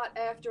met Scott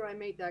after I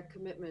made that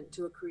commitment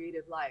to a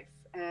creative life.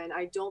 And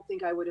I don't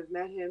think I would have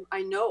met him.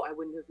 I know I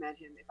wouldn't have met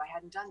him if I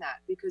hadn't done that,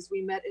 because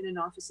we met in an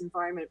office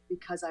environment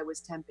because I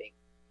was temping.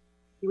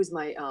 He was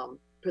my,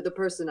 the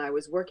person I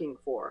was working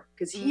for,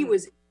 because he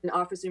was in an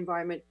office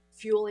environment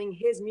fueling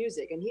his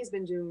music, and he's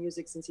been doing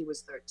music since he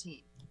was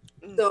 13.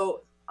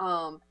 So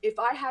if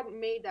I hadn't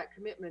made that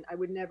commitment, I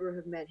would never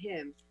have met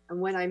him.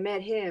 And when I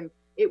met him,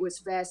 it was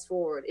fast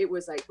forward. It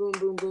was like boom,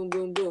 boom, boom,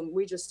 boom, boom.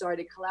 We just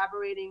started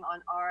collaborating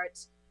on art.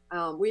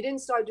 We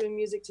didn't start doing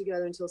music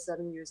together until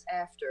 7 years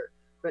after,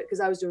 but because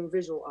I was doing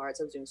visual arts,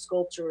 I was doing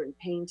sculpture and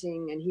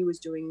painting, and he was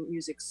doing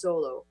music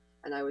solo,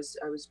 and I was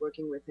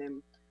working with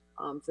him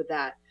for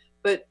that.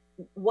 But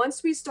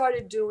once we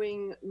started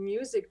doing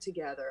music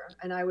together,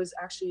 and I was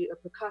actually a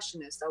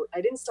percussionist,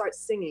 I didn't start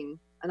singing,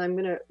 and I'm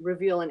going to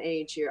reveal an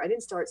age here. I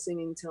didn't start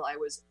singing until I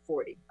was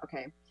 40.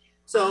 Okay.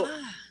 So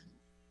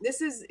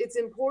it's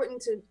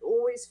important to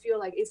always feel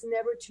like it's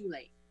never too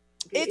late.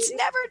 Okay? It's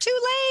never too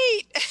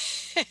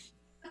late.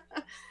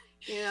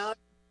 It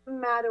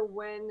doesn't matter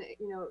when,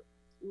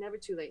 never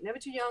too late, never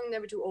too young,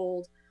 never too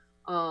old.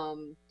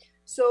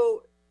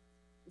 So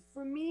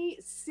for me,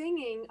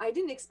 singing, I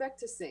didn't expect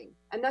to sing.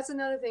 And that's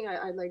another thing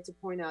I'd like to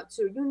point out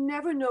too. You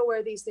never know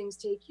where these things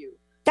take you.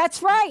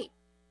 That's right.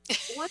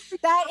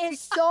 That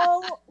is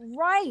so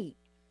right.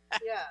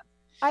 Yeah.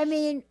 I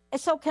mean,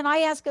 so can I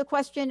ask a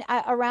question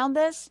around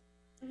this?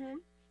 Mm-hmm.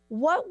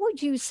 What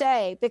would you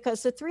say?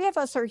 Because the three of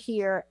us are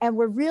here and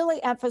we're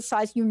really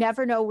emphasizing you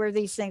never know where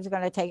these things are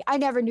going to take. I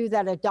never knew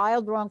that a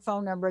dialed wrong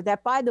phone number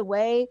that, by the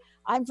way,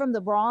 I'm from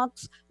the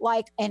Bronx,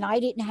 and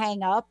I didn't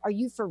hang up. Are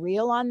you for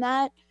real on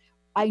that?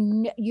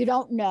 You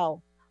don't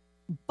know.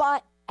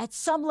 But at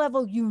some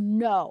level, you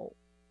know.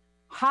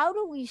 How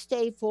do we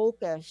stay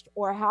focused,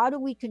 or how do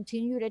we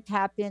continue to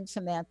tap in,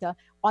 Samantha,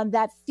 on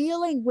that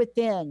feeling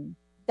within,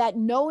 that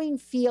knowing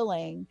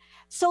feeling,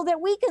 so that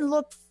we can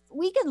look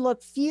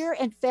fear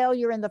and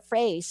failure in the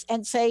face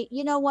and say,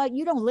 you know what,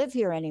 you don't live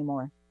here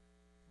anymore.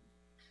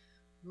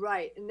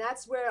 Right. And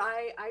that's where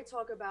I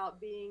talk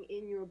about being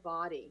in your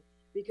body,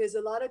 because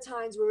a lot of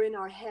times we're in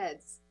our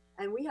heads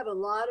and we have a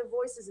lot of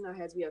voices in our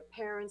heads. We have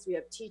parents, we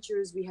have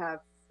teachers, we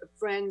have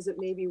friends that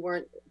maybe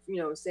weren't,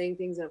 saying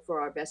things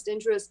for our best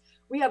interest.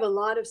 We have a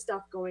lot of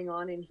stuff going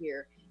on in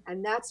here.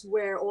 And that's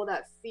where all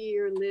that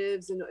fear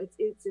lives. And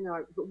it's in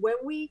our, but when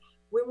we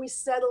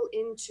settle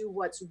into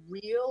what's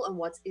real and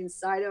what's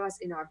inside of us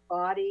in our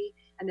body,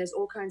 and there's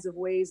all kinds of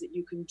ways that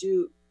you can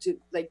do to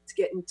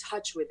get in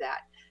touch with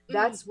that.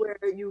 That's where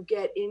you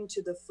get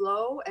into the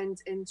flow and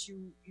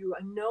you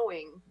are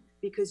knowing,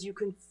 because you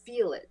can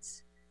feel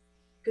it,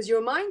 because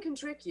your mind can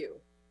trick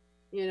you,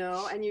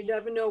 and you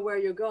never know where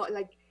you're going.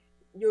 Like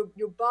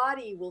your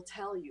body will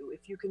tell you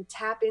if you can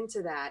tap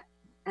into that.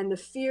 And the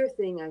fear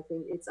thing, I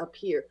think it's up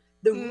here.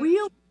 The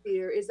real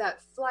fear is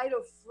that flight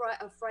or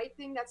fright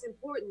thing. That's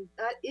important.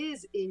 That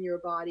is in your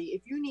body.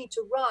 If you need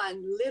to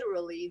run,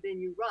 literally, then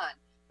you run.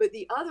 But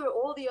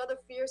all the other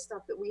fear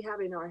stuff that we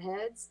have in our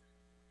heads,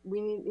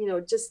 we need,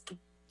 just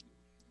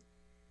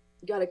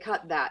got to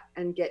cut that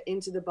and get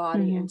into the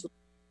body and to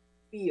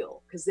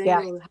feel, because then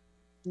you'll have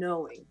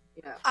knowing.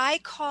 Yeah. I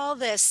call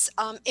this,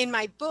 in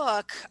my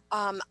book,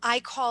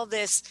 I call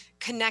this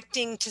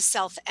connecting to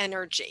self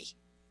energy.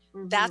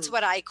 Mm-hmm. That's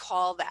what I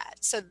call that.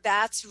 So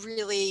that's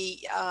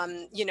really,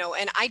 and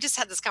I just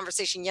had this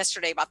conversation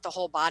yesterday about the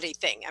whole body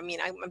thing. I mean,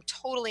 I'm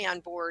totally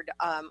on board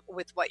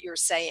with what you're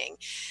saying.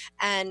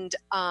 And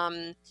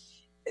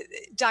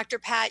Dr.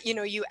 Pat,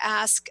 you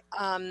ask,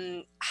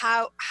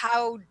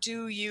 how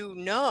do you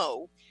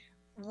know?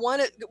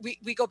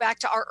 We go back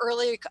to our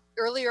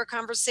earlier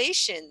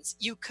conversations.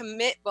 You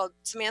commit. Well,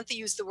 Samantha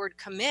used the word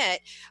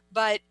commit,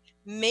 but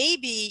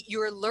maybe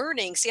you're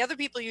learning. See, other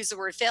people use the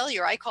word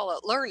failure. I call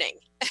it learning,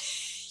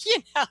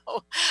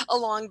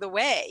 along the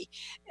way,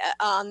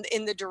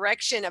 in the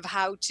direction of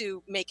how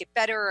to make it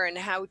better and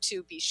how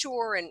to be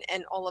sure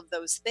and all of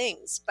those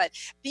things. But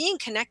being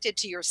connected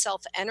to your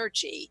self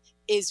energy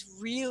is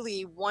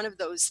really one of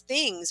those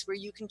things where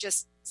you can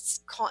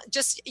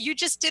you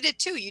just did it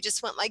too. You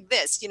just went like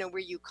this, where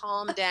you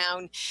calm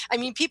down. I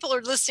mean, people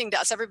are listening to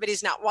us.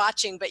 Everybody's not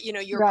watching, but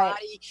your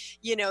body,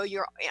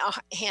 your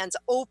hands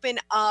open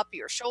up,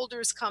 your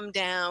shoulders come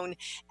down,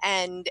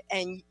 and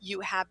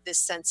you have this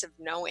sense of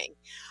knowing.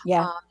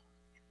 Yeah.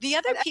 The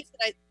other piece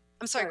that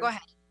I'm sorry, go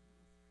ahead.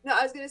 No,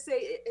 I was going to say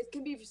it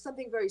can be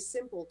something very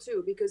simple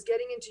too, because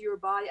getting into your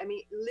body, I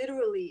mean,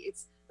 literally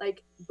it's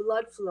like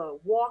blood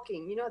flow,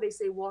 walking. You know how they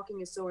say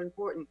walking is so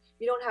important.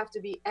 You don't have to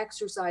be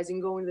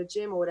exercising, going to the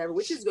gym or whatever,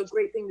 which is a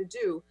great thing to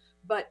do,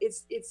 but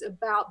it's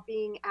about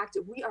being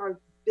active. We are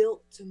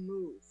built to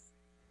move,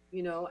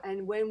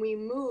 and when we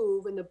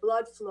move and the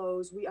blood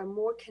flows, we are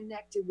more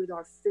connected with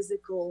our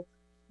physical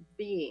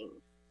being.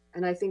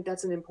 And I think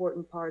that's an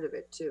important part of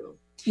it too.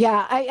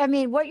 Yeah, I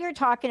mean, what you're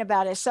talking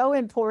about is so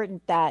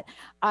important that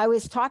I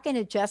was talking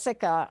to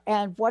Jessica,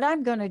 and what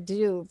I'm going to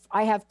do,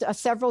 I have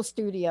several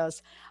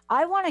studios.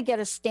 I want to get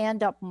a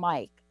stand-up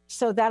mic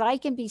so that I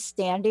can be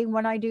standing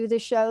when I do the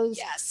shows.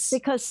 Yes.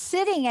 Because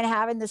sitting and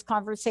having this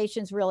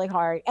conversation is really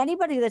hard.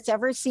 Anybody that's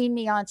ever seen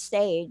me on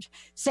stage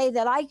say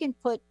that I can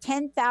put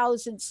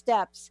 10,000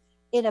 steps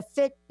in a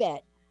Fitbit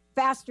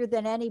faster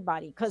than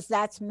anybody, because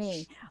that's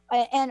me.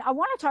 And I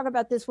want to talk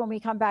about this when we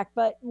come back,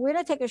 but we're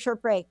going to take a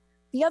short break.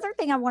 The other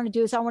thing I want to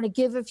do is I want to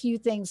give a few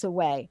things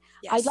away.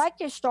 Yes. I'd like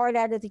to start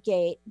out of the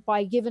gate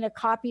by giving a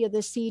copy of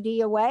the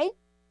CD away.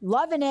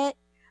 Loving it.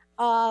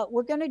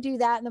 We're going to do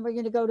that, and then we're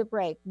going to go to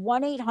break.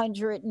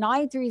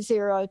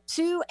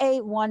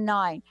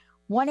 1-800-930-2819.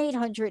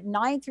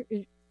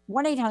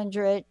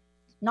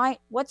 1-800-9,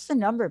 what's the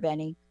number,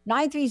 Benny?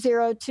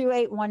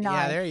 930-2819.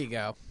 Yeah, there you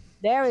go.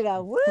 There we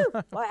go. Woo!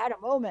 I had a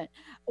moment.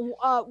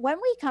 When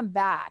we come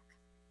back,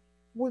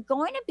 we're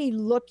going to be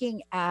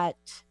looking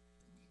at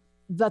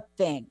the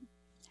thing.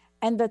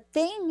 And the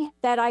thing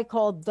that I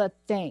call the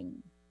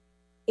thing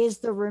is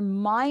the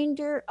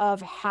reminder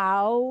of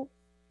how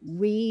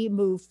we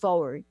move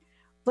forward.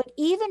 But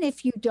even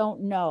if you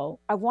don't know,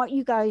 I want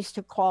you guys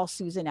to call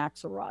Susan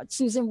Axelrod.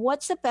 Susan,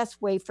 what's the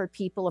best way for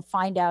people to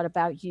find out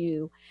about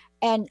you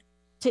and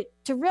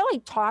to really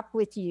talk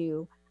with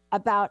you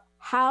about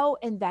how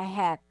in the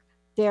heck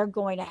they're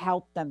going to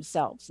help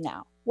themselves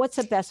now? What's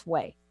the best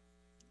way?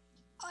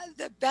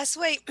 The best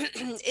way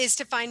is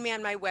to find me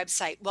on my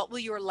website,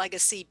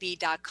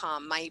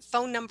 whatwillyourlegacybe.com. My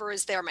phone number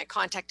is there. My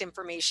contact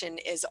information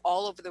is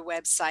all over the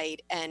website,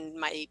 and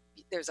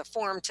there's a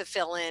form to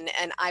fill in,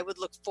 and I would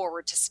look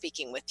forward to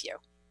speaking with you.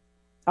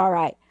 All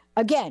right.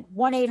 Again,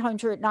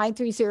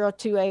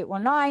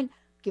 1-800-930-2819.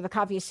 Give a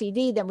copy of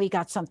CD. Then we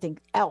got something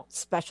else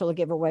special to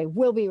give away.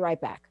 We'll be right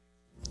back.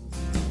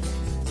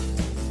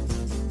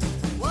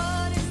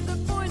 What is the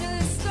point of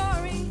the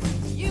story,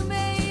 you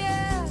may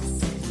ask?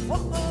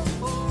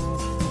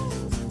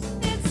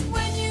 It's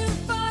when you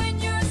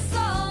find your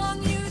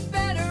song, you'd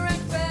better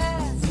act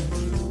fast.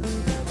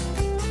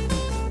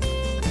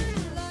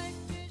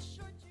 Life is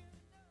short, you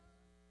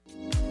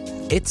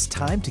know. It's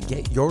time to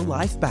get your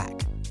life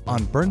back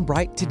on Burn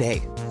Bright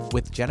Today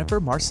with Jennifer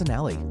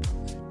Marcinelli.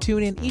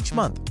 Tune in each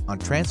month on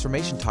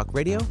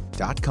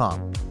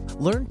TransformationTalkRadio.com.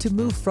 Learn to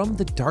move from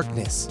the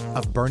darkness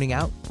of burning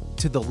out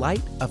to the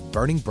light of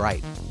burning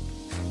bright.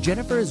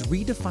 Jennifer is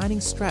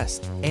redefining stress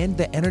and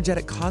the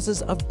energetic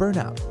causes of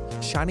burnout,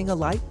 shining a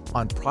light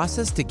on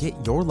process to get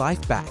your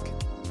life back.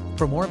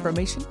 For more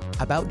information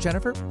about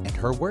Jennifer and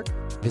her work,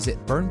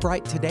 visit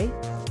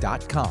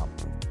burnbrighttoday.com.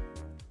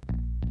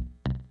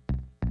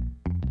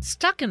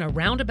 Stuck in a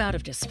roundabout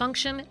of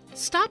dysfunction?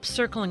 Stop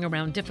circling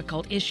around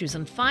difficult issues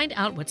and find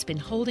out what's been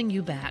holding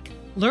you back.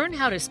 Learn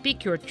how to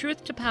speak your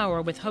truth to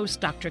power with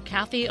host Dr.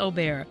 Kathy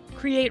Obear.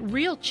 Create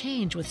real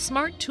change with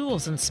smart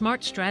tools and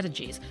smart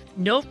strategies.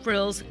 No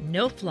frills,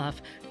 no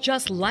fluff,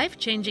 just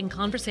life-changing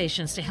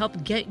conversations to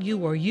help get you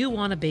where you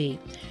want to be.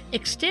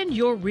 Extend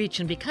your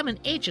reach and become an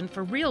agent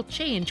for real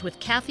change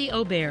with Kathy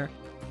Obear.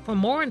 For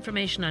more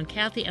information on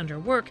Kathy and her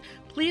work,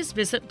 please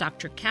visit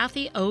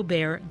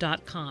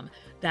drkathyobear.com.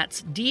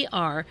 That's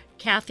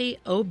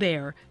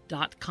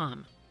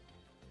drkathyobear.com.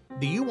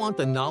 Do you want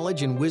the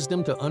knowledge and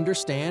wisdom to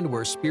understand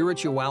where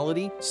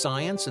spirituality,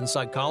 science, and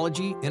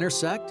psychology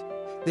intersect?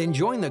 Then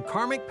join the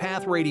Karmic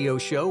Path Radio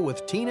Show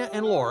with Tina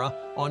and Laura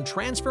on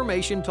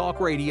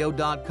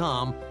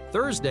TransformationTalkRadio.com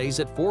Thursdays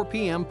at 4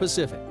 p.m.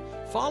 Pacific.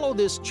 Follow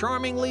this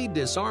charmingly,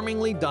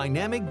 disarmingly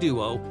dynamic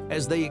duo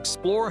as they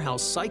explore how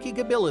psychic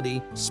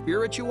ability,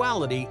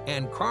 spirituality,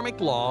 and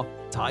karmic law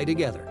tie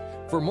together.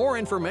 For more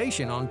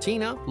information on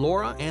Tina,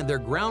 Laura, and their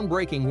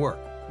groundbreaking work,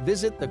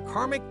 visit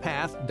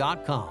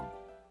thekarmicpath.com.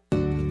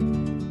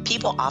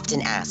 People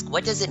often ask,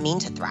 what does it mean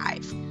to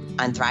thrive?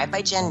 On Thrive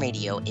by Jen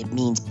Radio, it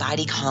means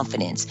body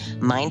confidence,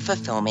 mind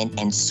fulfillment,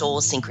 and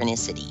soul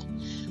synchronicity.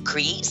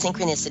 Create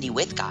synchronicity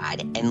with God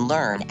and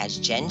learn as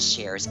Jen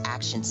shares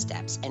action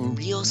steps and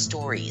real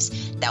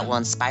stories that will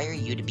inspire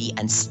you to be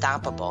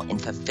unstoppable in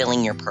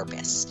fulfilling your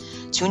purpose.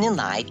 Tune in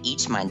live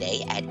each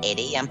Monday at 8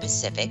 a.m.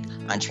 Pacific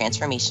on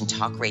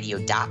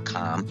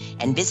TransformationTalkRadio.com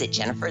and visit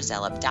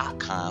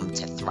JenniferZellup.com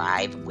to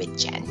thrive with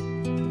Jen.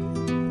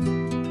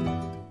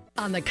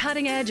 On the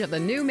cutting edge of the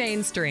new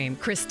mainstream,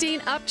 Christine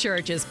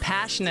Upchurch is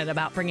passionate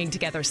about bringing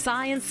together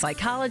science,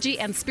 psychology,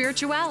 and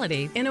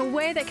spirituality in a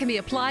way that can be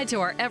applied to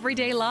our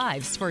everyday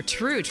lives for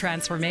true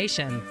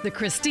transformation. The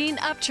Christine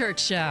Upchurch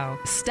Show,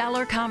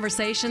 stellar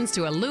conversations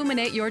to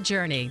illuminate your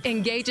journey,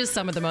 engages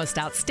some of the most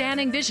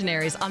outstanding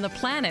visionaries on the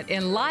planet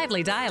in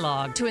lively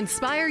dialogue to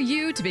inspire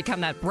you to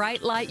become that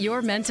bright light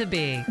you're meant to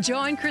be.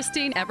 Join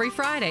Christine every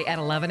Friday at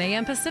 11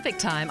 a.m. Pacific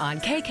Time on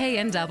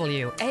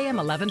KKNW, AM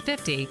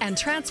 1150, and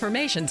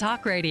Transformation Talk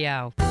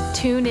Radio.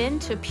 Tune in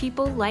to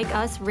People Like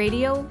Us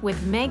Radio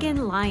with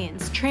Megan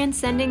Lyons,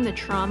 transcending the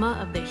trauma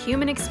of the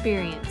human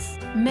experience.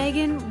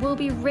 Megan will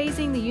be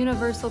raising the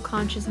universal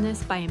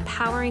consciousness by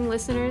empowering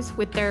listeners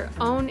with their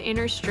own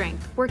inner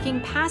strength,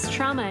 working past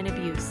trauma and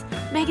abuse.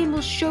 Megan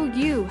will show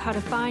you how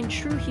to find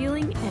true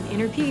healing and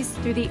inner peace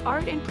through the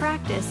art and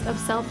practice of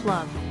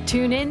self-love.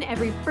 Tune in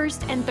every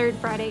first and third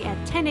Friday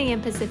at 10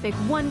 a.m. Pacific,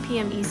 1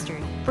 p.m.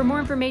 Eastern. For more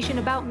information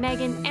about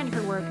Megan and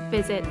her work,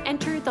 visit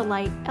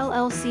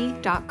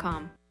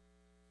enterthelightllc.com.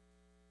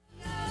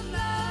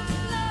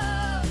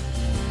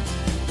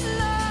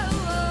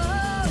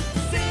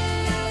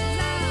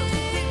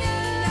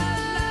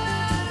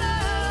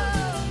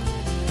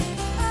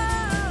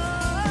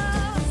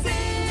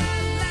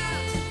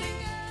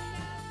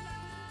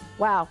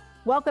 Wow.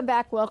 Welcome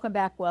back, welcome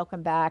back,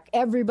 welcome back.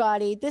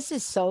 Everybody, this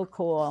is so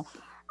cool.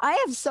 I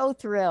am so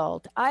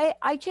thrilled.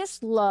 I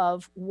just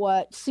love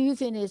what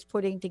Susan is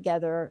putting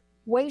together,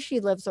 way she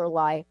lives her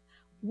life,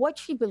 what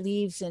she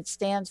believes and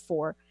stands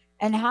for,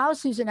 and how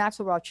Susan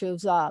Axelrod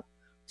shows up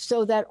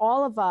so that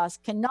all of us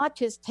can not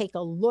just take a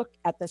look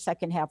at the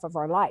second half of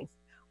our life,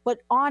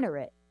 but honor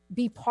it,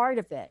 be part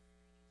of it,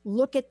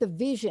 look at the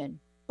vision,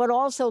 but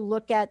also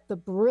look at the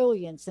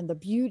brilliance and the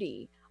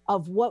beauty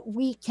of what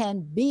we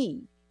can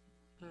be,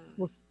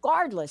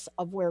 regardless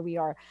of where we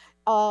are.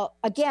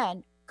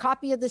 Again,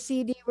 copy of the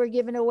CD we're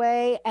giving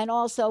away, and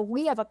also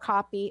we have a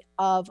copy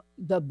of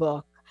the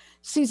book.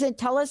 Susan,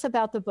 tell us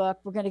about the book.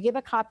 We're going to give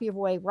a copy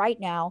away right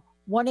now,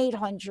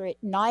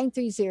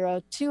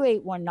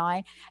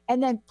 1-800-930-2819.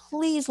 And then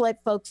please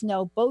let folks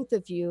know, both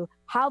of you,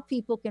 how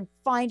people can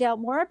find out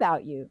more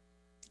about you.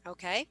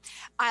 Okay,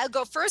 I'll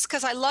go first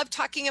because I love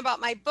talking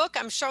about my book.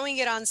 I'm showing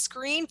it on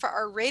screen for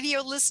our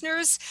radio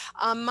listeners.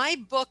 My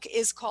book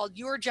is called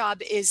Your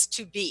Job is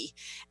to Be,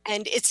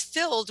 and it's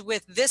filled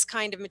with this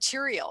kind of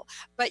material.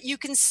 But you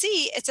can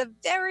see it's a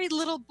very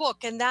little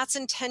book, and that's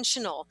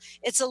intentional.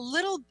 It's a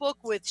little book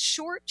with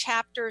short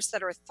chapters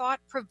that are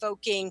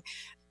thought-provoking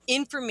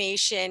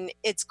information.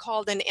 It's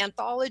called an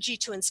anthology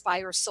to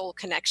inspire soul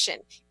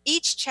connection.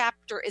 Each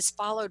chapter is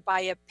followed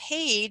by a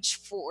page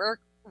for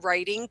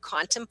writing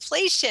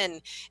contemplation.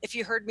 If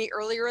you heard me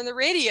earlier in the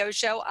radio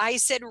show, I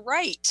said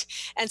write.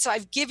 And so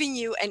I've given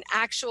you an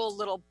actual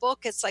little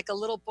book. It's like a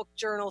little book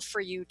journal for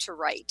you to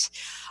write.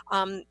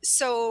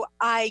 So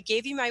I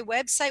gave you my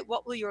website,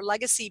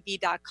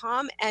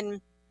 whatwillyourlegacybe.com. And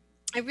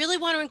I really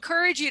want to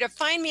encourage you to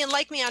find me and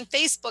like me on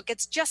Facebook.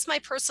 It's just my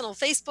personal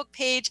Facebook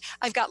page.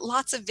 I've got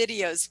lots of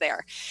videos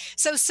there.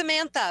 So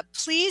Samantha,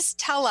 please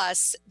tell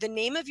us the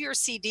name of your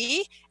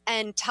CD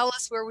and tell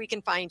us where we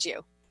can find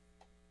you.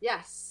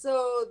 Yes,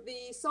 so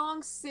the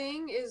song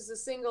Sing is the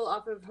single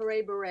off of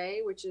Hooray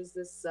Beret, which is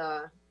this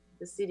the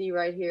CD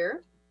right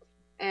here.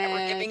 And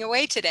we're giving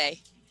away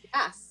today.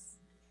 Yes.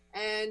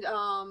 And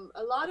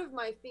a lot of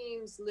my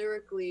themes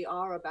lyrically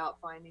are about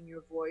finding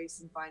your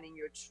voice and finding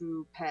your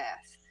true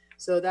path.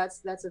 So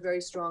that's a very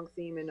strong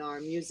theme in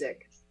our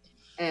music,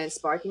 and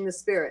sparking the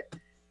spirit.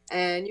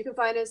 And you can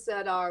find us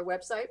at our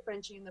website,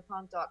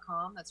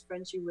 FrenchieandthePunk.com. That's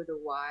Frenchie with a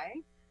Y.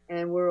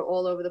 And we're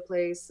all over the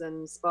place,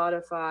 and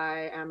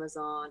Spotify,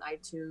 Amazon,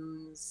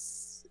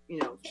 iTunes, you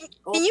know.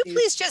 Can you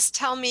please just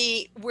tell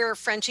me where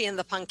Frenchie and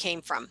the Punk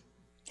came from?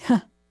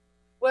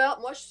 Well,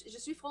 moi, je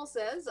suis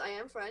française. I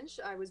am French.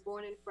 I was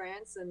born in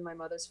France, and my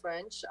mother's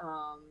French.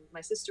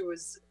 My sister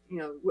was, you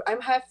know,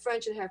 I'm half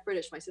French and half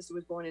British. My sister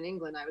was born in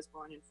England. I was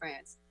born in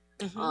France.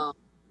 Mm-hmm.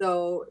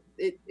 So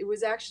it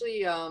was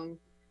actually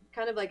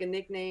kind of like a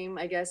nickname,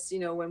 I guess, you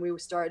know, when we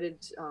started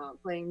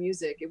playing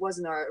music. It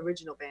wasn't our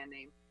original band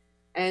name.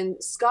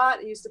 And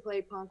Scott used to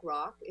play punk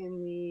rock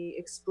in the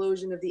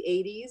explosion of the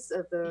 80s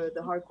of the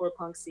hardcore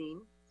punk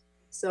scene.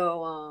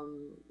 So,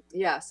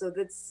 yeah, so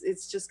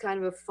it's just kind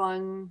of a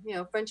fun, you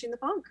know, Frenchie and the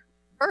Punk.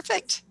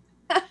 Perfect.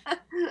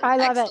 I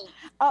love it.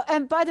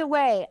 And by the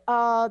way,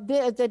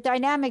 the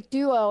dynamic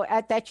duo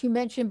that you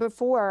mentioned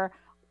before,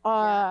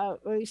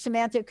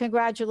 Samantha,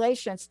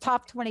 congratulations,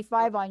 top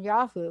 25 on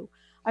Yahoo.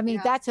 I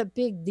mean, that's a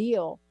big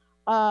deal.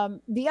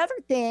 The other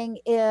thing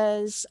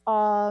is,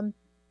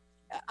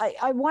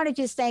 I want to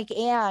just thank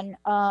Anne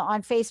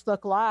on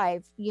Facebook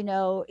Live, you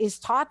know, is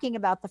talking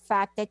about the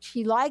fact that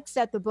she likes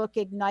that the book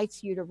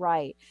ignites you to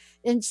write.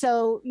 And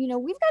so, you know,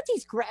 we've got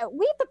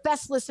we have the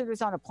best listeners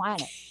on the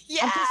planet.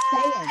 Yeah.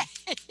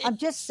 I'm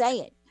just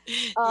saying.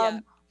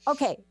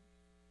 Okay.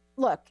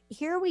 Look,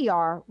 here we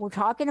are. We're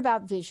talking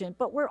about vision,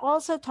 but we're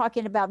also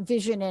talking about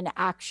vision in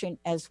action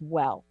as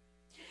well.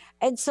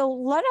 And so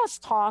let us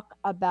talk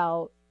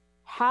about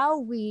how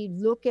we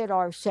look at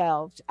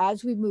ourselves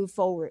as we move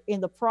forward in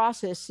the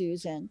process,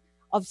 Susan,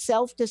 of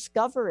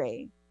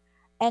self-discovery.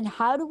 And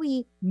how do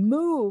we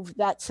move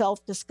that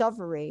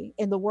self-discovery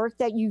in the work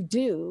that you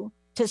do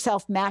to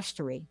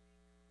self-mastery?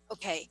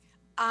 Okay.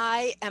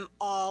 I am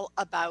all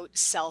about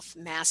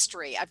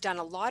self-mastery. I've done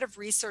a lot of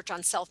research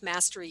on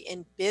self-mastery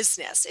in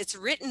business. It's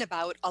written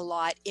about a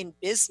lot in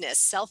business,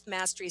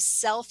 self-mastery,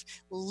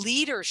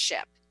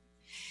 self-leadership.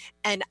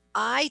 And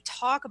I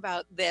talk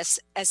about this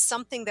as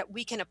something that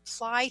we can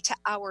apply to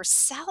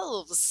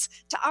ourselves,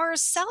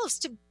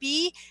 to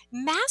be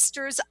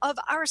masters of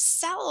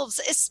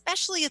ourselves,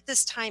 especially at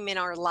this time in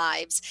our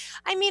lives.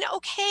 I mean,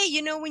 okay,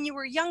 you know, when you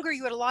were younger,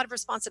 you had a lot of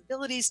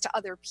responsibilities to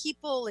other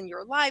people in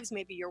your lives,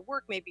 maybe your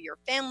work, maybe your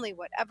family,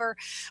 whatever.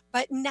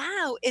 But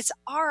now it's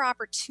our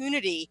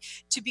opportunity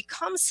to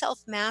become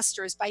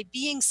self-masters by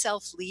being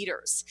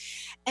self-leaders.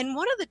 And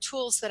one of the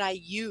tools that I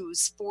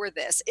use for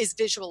this is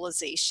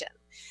visualization.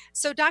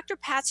 So Dr.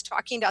 Pat's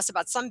talking to us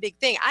about some big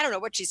thing. I don't know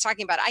what she's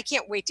talking about. I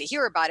can't wait to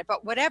hear about it.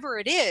 But whatever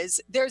it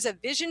is, there's a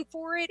vision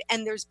for it,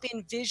 and there's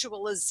been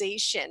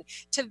visualization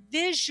to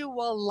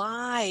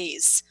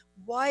visualize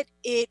what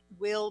it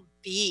will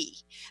be.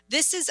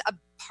 This is a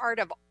part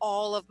of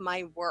all of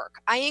my work.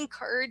 I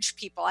encourage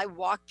people, I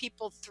walk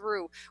people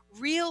through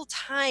real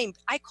time,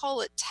 I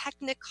call it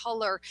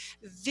Technicolor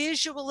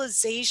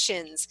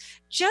visualizations.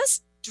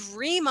 Just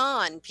dream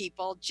on,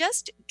 people.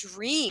 Just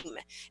dream.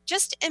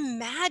 Just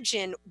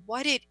imagine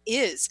what it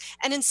is.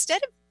 And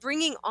instead of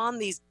bringing on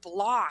these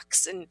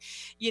blocks and,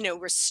 you know,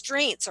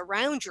 restraints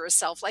around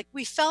yourself, like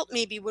we felt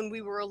maybe when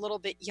we were a little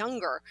bit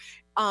younger,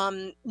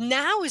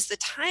 now is the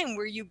time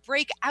where you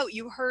break out.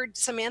 You heard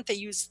Samantha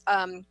use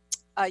the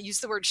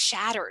word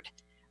shattered,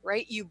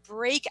 right? You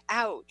break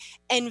out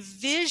and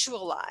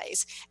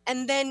visualize,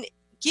 and then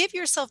give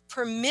yourself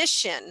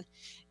permission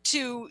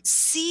to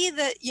see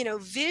that, you know,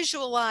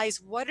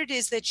 visualize what it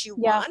is that you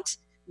want.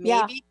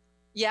 Maybe.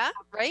 Yeah.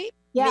 Right.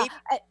 Yeah.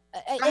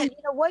 And you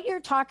know, what you're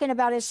talking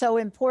about is so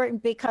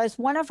important, because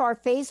one of our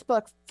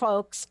Facebook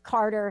folks,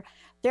 Carter,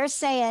 they're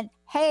saying,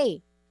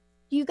 hey,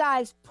 you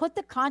guys put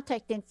the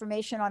contact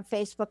information on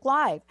Facebook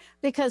Live,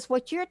 because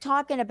what you're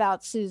talking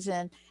about,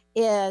 Susan,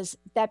 is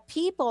that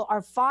people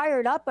are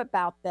fired up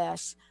about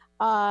this.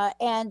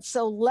 And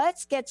so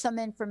let's get some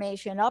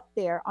information up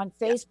there on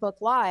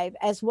Facebook Live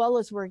as well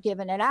as we're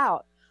giving it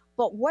out.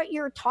 But what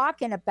you're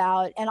talking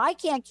about, and I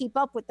can't keep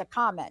up with the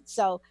comments.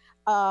 So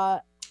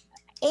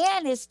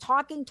Anne is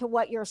talking to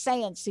what you're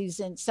saying,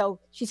 Susan. So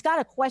she's got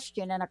a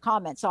question and a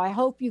comment. So I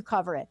hope you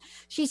cover it.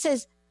 She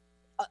says,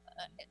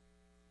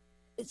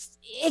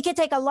 it can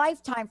take a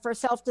lifetime for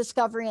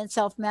self-discovery and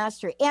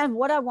self-mastery. And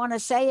what I want to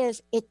say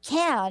is it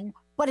can,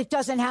 but it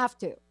doesn't have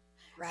to.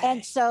 Right.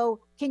 And so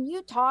can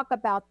you talk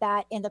about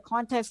that in the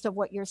context of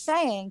what you're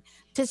saying,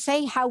 to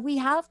say how we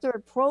have to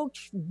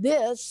approach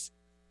this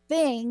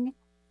thing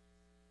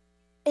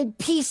in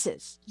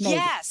pieces?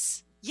 Maybe?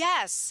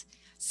 Yes.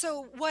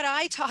 So what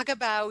I talk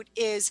about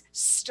is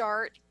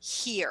start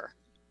here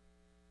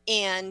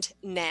and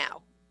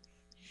now.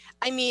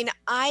 I mean,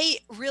 I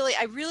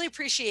really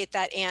appreciate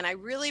that, Anne. I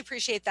really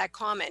appreciate that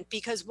comment,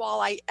 because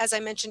while as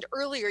I mentioned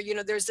earlier, you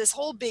know, there's this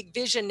whole big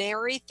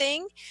visionary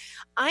thing.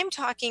 I'm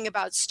talking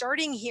about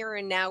starting here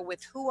and now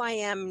with who I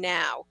am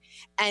now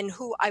and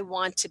who I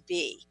want to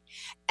be.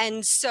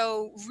 And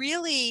so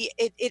really,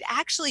 it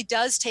actually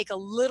does take a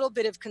little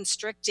bit of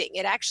constricting.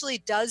 It actually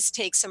does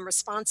take some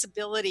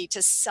responsibility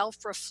to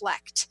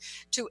self-reflect,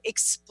 to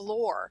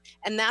explore.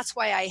 And that's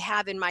why I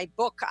have in my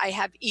book, I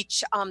have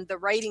each, the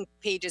writing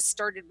pages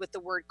started with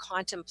the word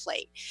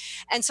contemplate.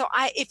 And so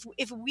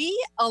if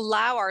we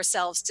allow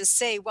ourselves to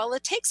say, well,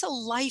 it takes a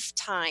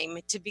lifetime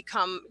to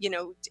become, you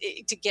know,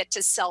 to get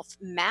to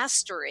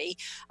self-mastery,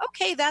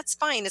 okay, that's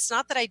fine. It's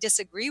not that I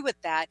disagree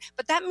with that,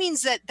 but that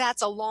means that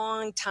that's a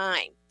long time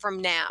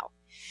from now.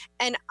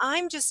 And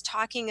I'm just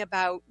talking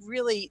about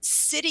really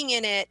sitting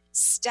in it,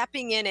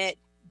 stepping in it,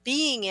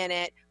 being in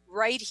it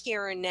right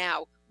here and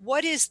now.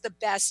 What is the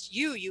best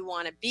you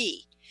want to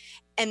be?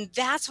 And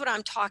that's what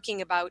I'm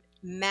talking about,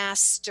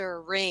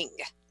 mastering.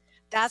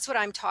 That's what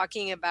I'm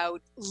talking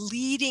about,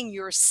 leading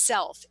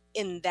yourself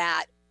in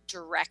that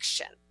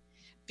direction.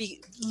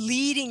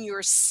 Leading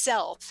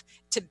yourself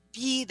to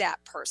be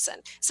that person.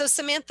 So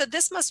Samantha,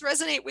 this must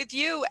resonate with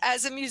you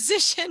as a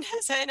musician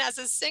and as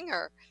a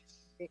singer.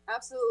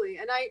 Absolutely.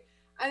 And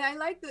I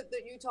like that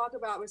you talk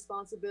about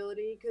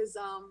responsibility, because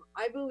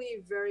I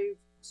believe very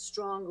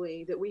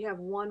strongly that we have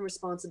one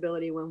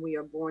responsibility when we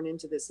are born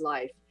into this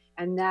life,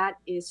 and that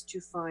is to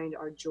find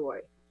our joy.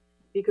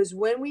 Because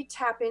when we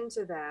tap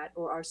into that,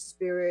 or our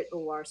spirit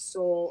or our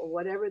soul or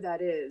whatever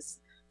that is,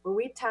 when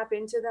we tap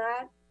into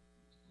that,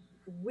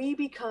 we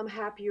become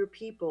happier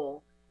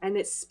people, and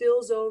it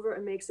spills over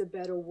and makes a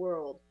better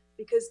world.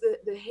 Because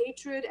the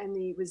hatred and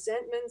the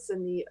resentments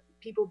and the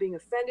people being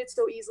offended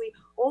so easily,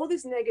 all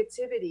this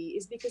negativity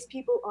is because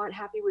people aren't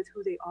happy with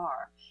who they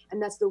are. And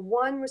that's the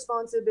one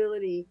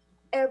responsibility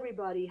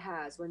everybody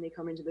has when they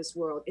come into this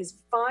world, is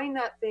find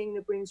that thing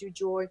that brings you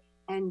joy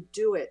and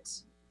do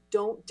it.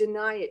 Don't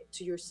deny it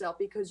to yourself,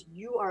 because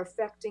you are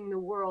affecting the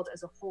world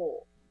as a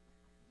whole.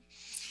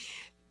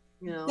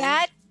 You know?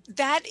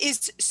 That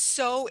is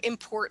so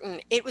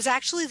important. It was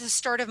actually the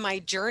start of my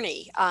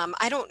journey.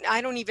 I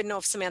don't even know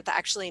if Samantha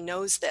actually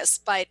knows this,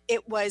 but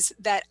it was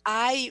that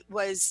I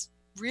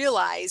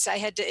realized, I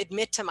had to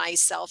admit to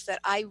myself that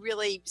I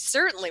really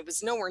certainly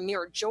was nowhere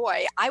near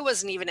joy. I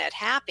wasn't even at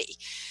happy.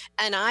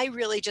 And I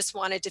really just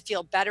wanted to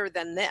feel better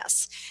than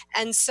this.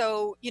 And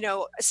so, you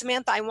know,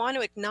 Samantha, I want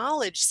to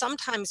acknowledge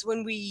sometimes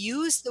when we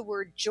use the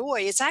word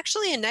joy, it's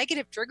actually a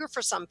negative trigger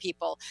for some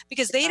people,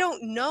 because they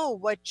don't know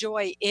what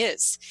joy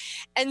is.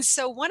 And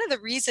so one of the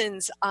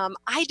reasons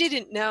I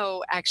didn't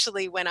know,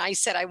 actually, when I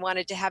said I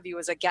wanted to have you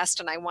as a guest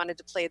and I wanted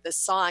to play this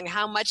song,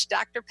 how much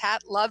Dr.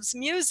 Pat loves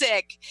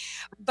music.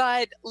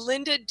 But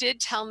Linda did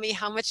tell me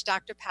how much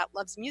Dr. Pat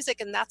loves music,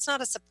 and that's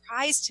not a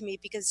surprise to me,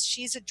 because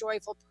she's a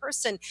joyful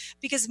person,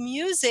 because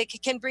music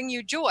can bring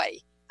you joy.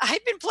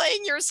 I've been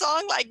playing your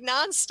song like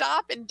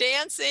nonstop and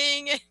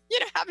dancing, you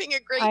know, having a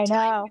great time. I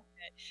know. With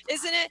it,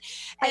 isn't it?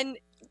 And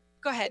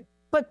go ahead.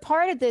 But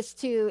part of this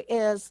too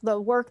is the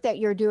work that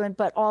you're doing,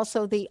 but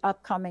also the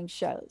upcoming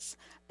shows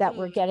that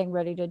we're getting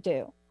ready to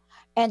do.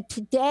 And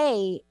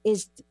today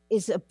is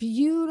a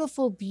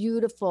beautiful,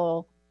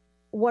 beautiful,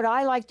 what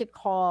I like to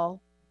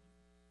call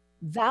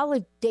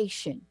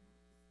validation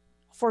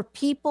for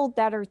people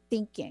that are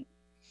thinking,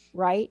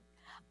 right?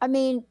 I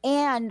mean,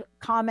 Anne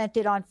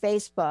commented on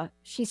Facebook.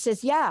 She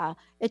says, yeah,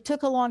 it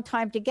took a long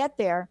time to get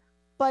there,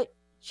 but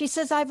she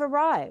says, I've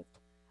arrived.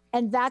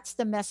 And that's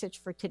the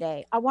message for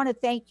today. I want to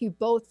thank you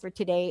both for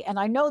today. And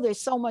I know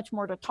there's so much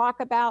more to talk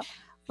about,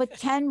 but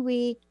can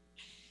we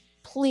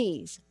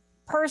please,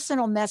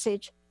 personal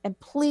message, and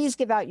please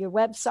give out your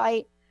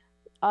website.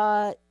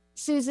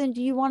 Susan,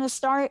 do you want to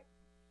start?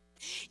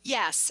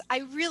 Yes,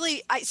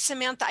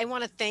 Samantha, I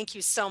want to thank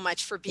you so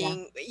much for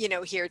being, you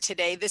know, here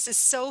today. This is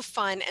so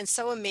fun and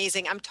so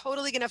amazing. I'm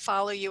totally going to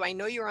follow you. I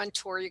know you're on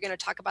tour. You're going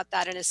to talk about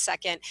that in a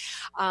second.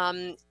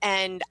 And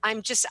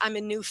I'm a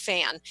new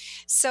fan.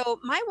 So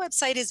my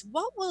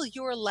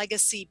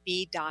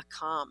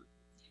whatwillyourlegacybe.com.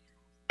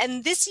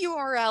 And this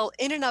URL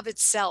in and of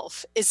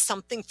itself is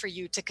something for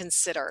you to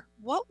consider.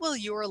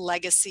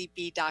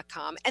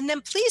 Whatwillyourlegacybe.com. And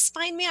then please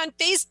find me on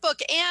Facebook.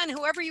 Anne,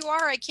 whoever you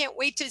are, I can't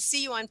wait to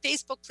see you on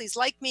Facebook. Please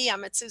like me.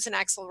 I'm at Susan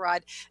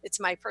Axelrod. It's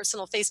my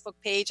personal Facebook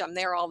page. I'm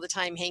there all the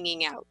time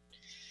hanging out.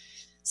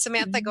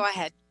 Samantha, go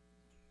ahead.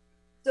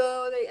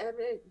 So they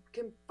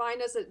can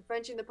find us at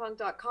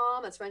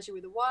FrenchingThePunk.com. That's Frenching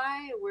with a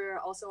Y. We're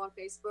also on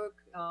Facebook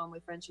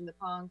with Frenching the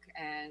Punk,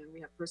 and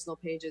we have personal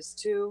pages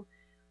too.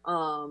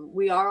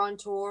 We are on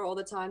tour all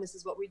the time. This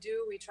is what we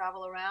do. We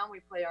travel around. We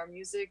play our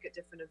music at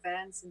different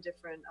events and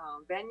different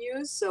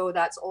venues. So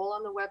that's all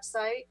on the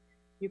website.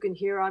 You can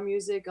hear our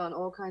music on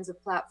all kinds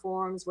of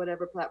platforms,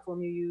 whatever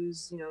platform you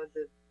use, you know,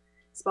 the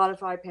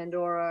Spotify,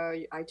 Pandora,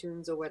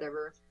 iTunes, or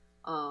whatever.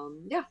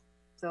 Yeah.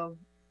 So,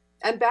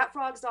 and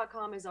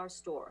batfrogs.com is our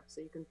store.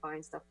 So you can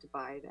find stuff to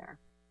buy there.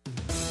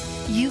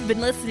 You've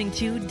been listening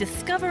to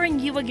Discovering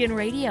You Again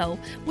Radio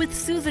with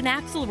Susan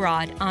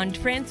Axelrod on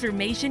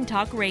Transformation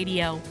Talk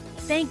Radio.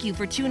 Thank you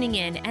for tuning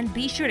in, and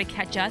be sure to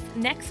catch us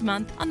next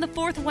month on the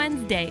fourth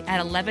Wednesday at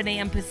 11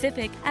 a.m.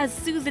 Pacific as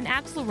Susan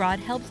Axelrod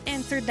helps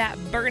answer that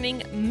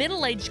burning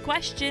middle-aged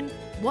question,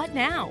 what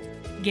now?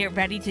 Get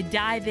ready to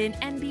dive in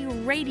and be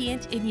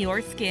radiant in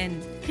your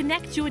skin.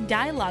 Connect to a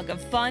dialogue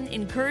of fun,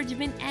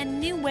 encouragement, and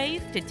new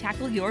ways to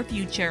tackle your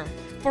future.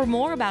 For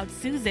more about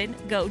Susan,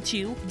 go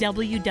to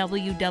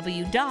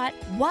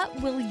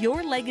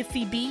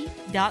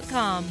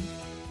www.whatwillyourlegacybe.com.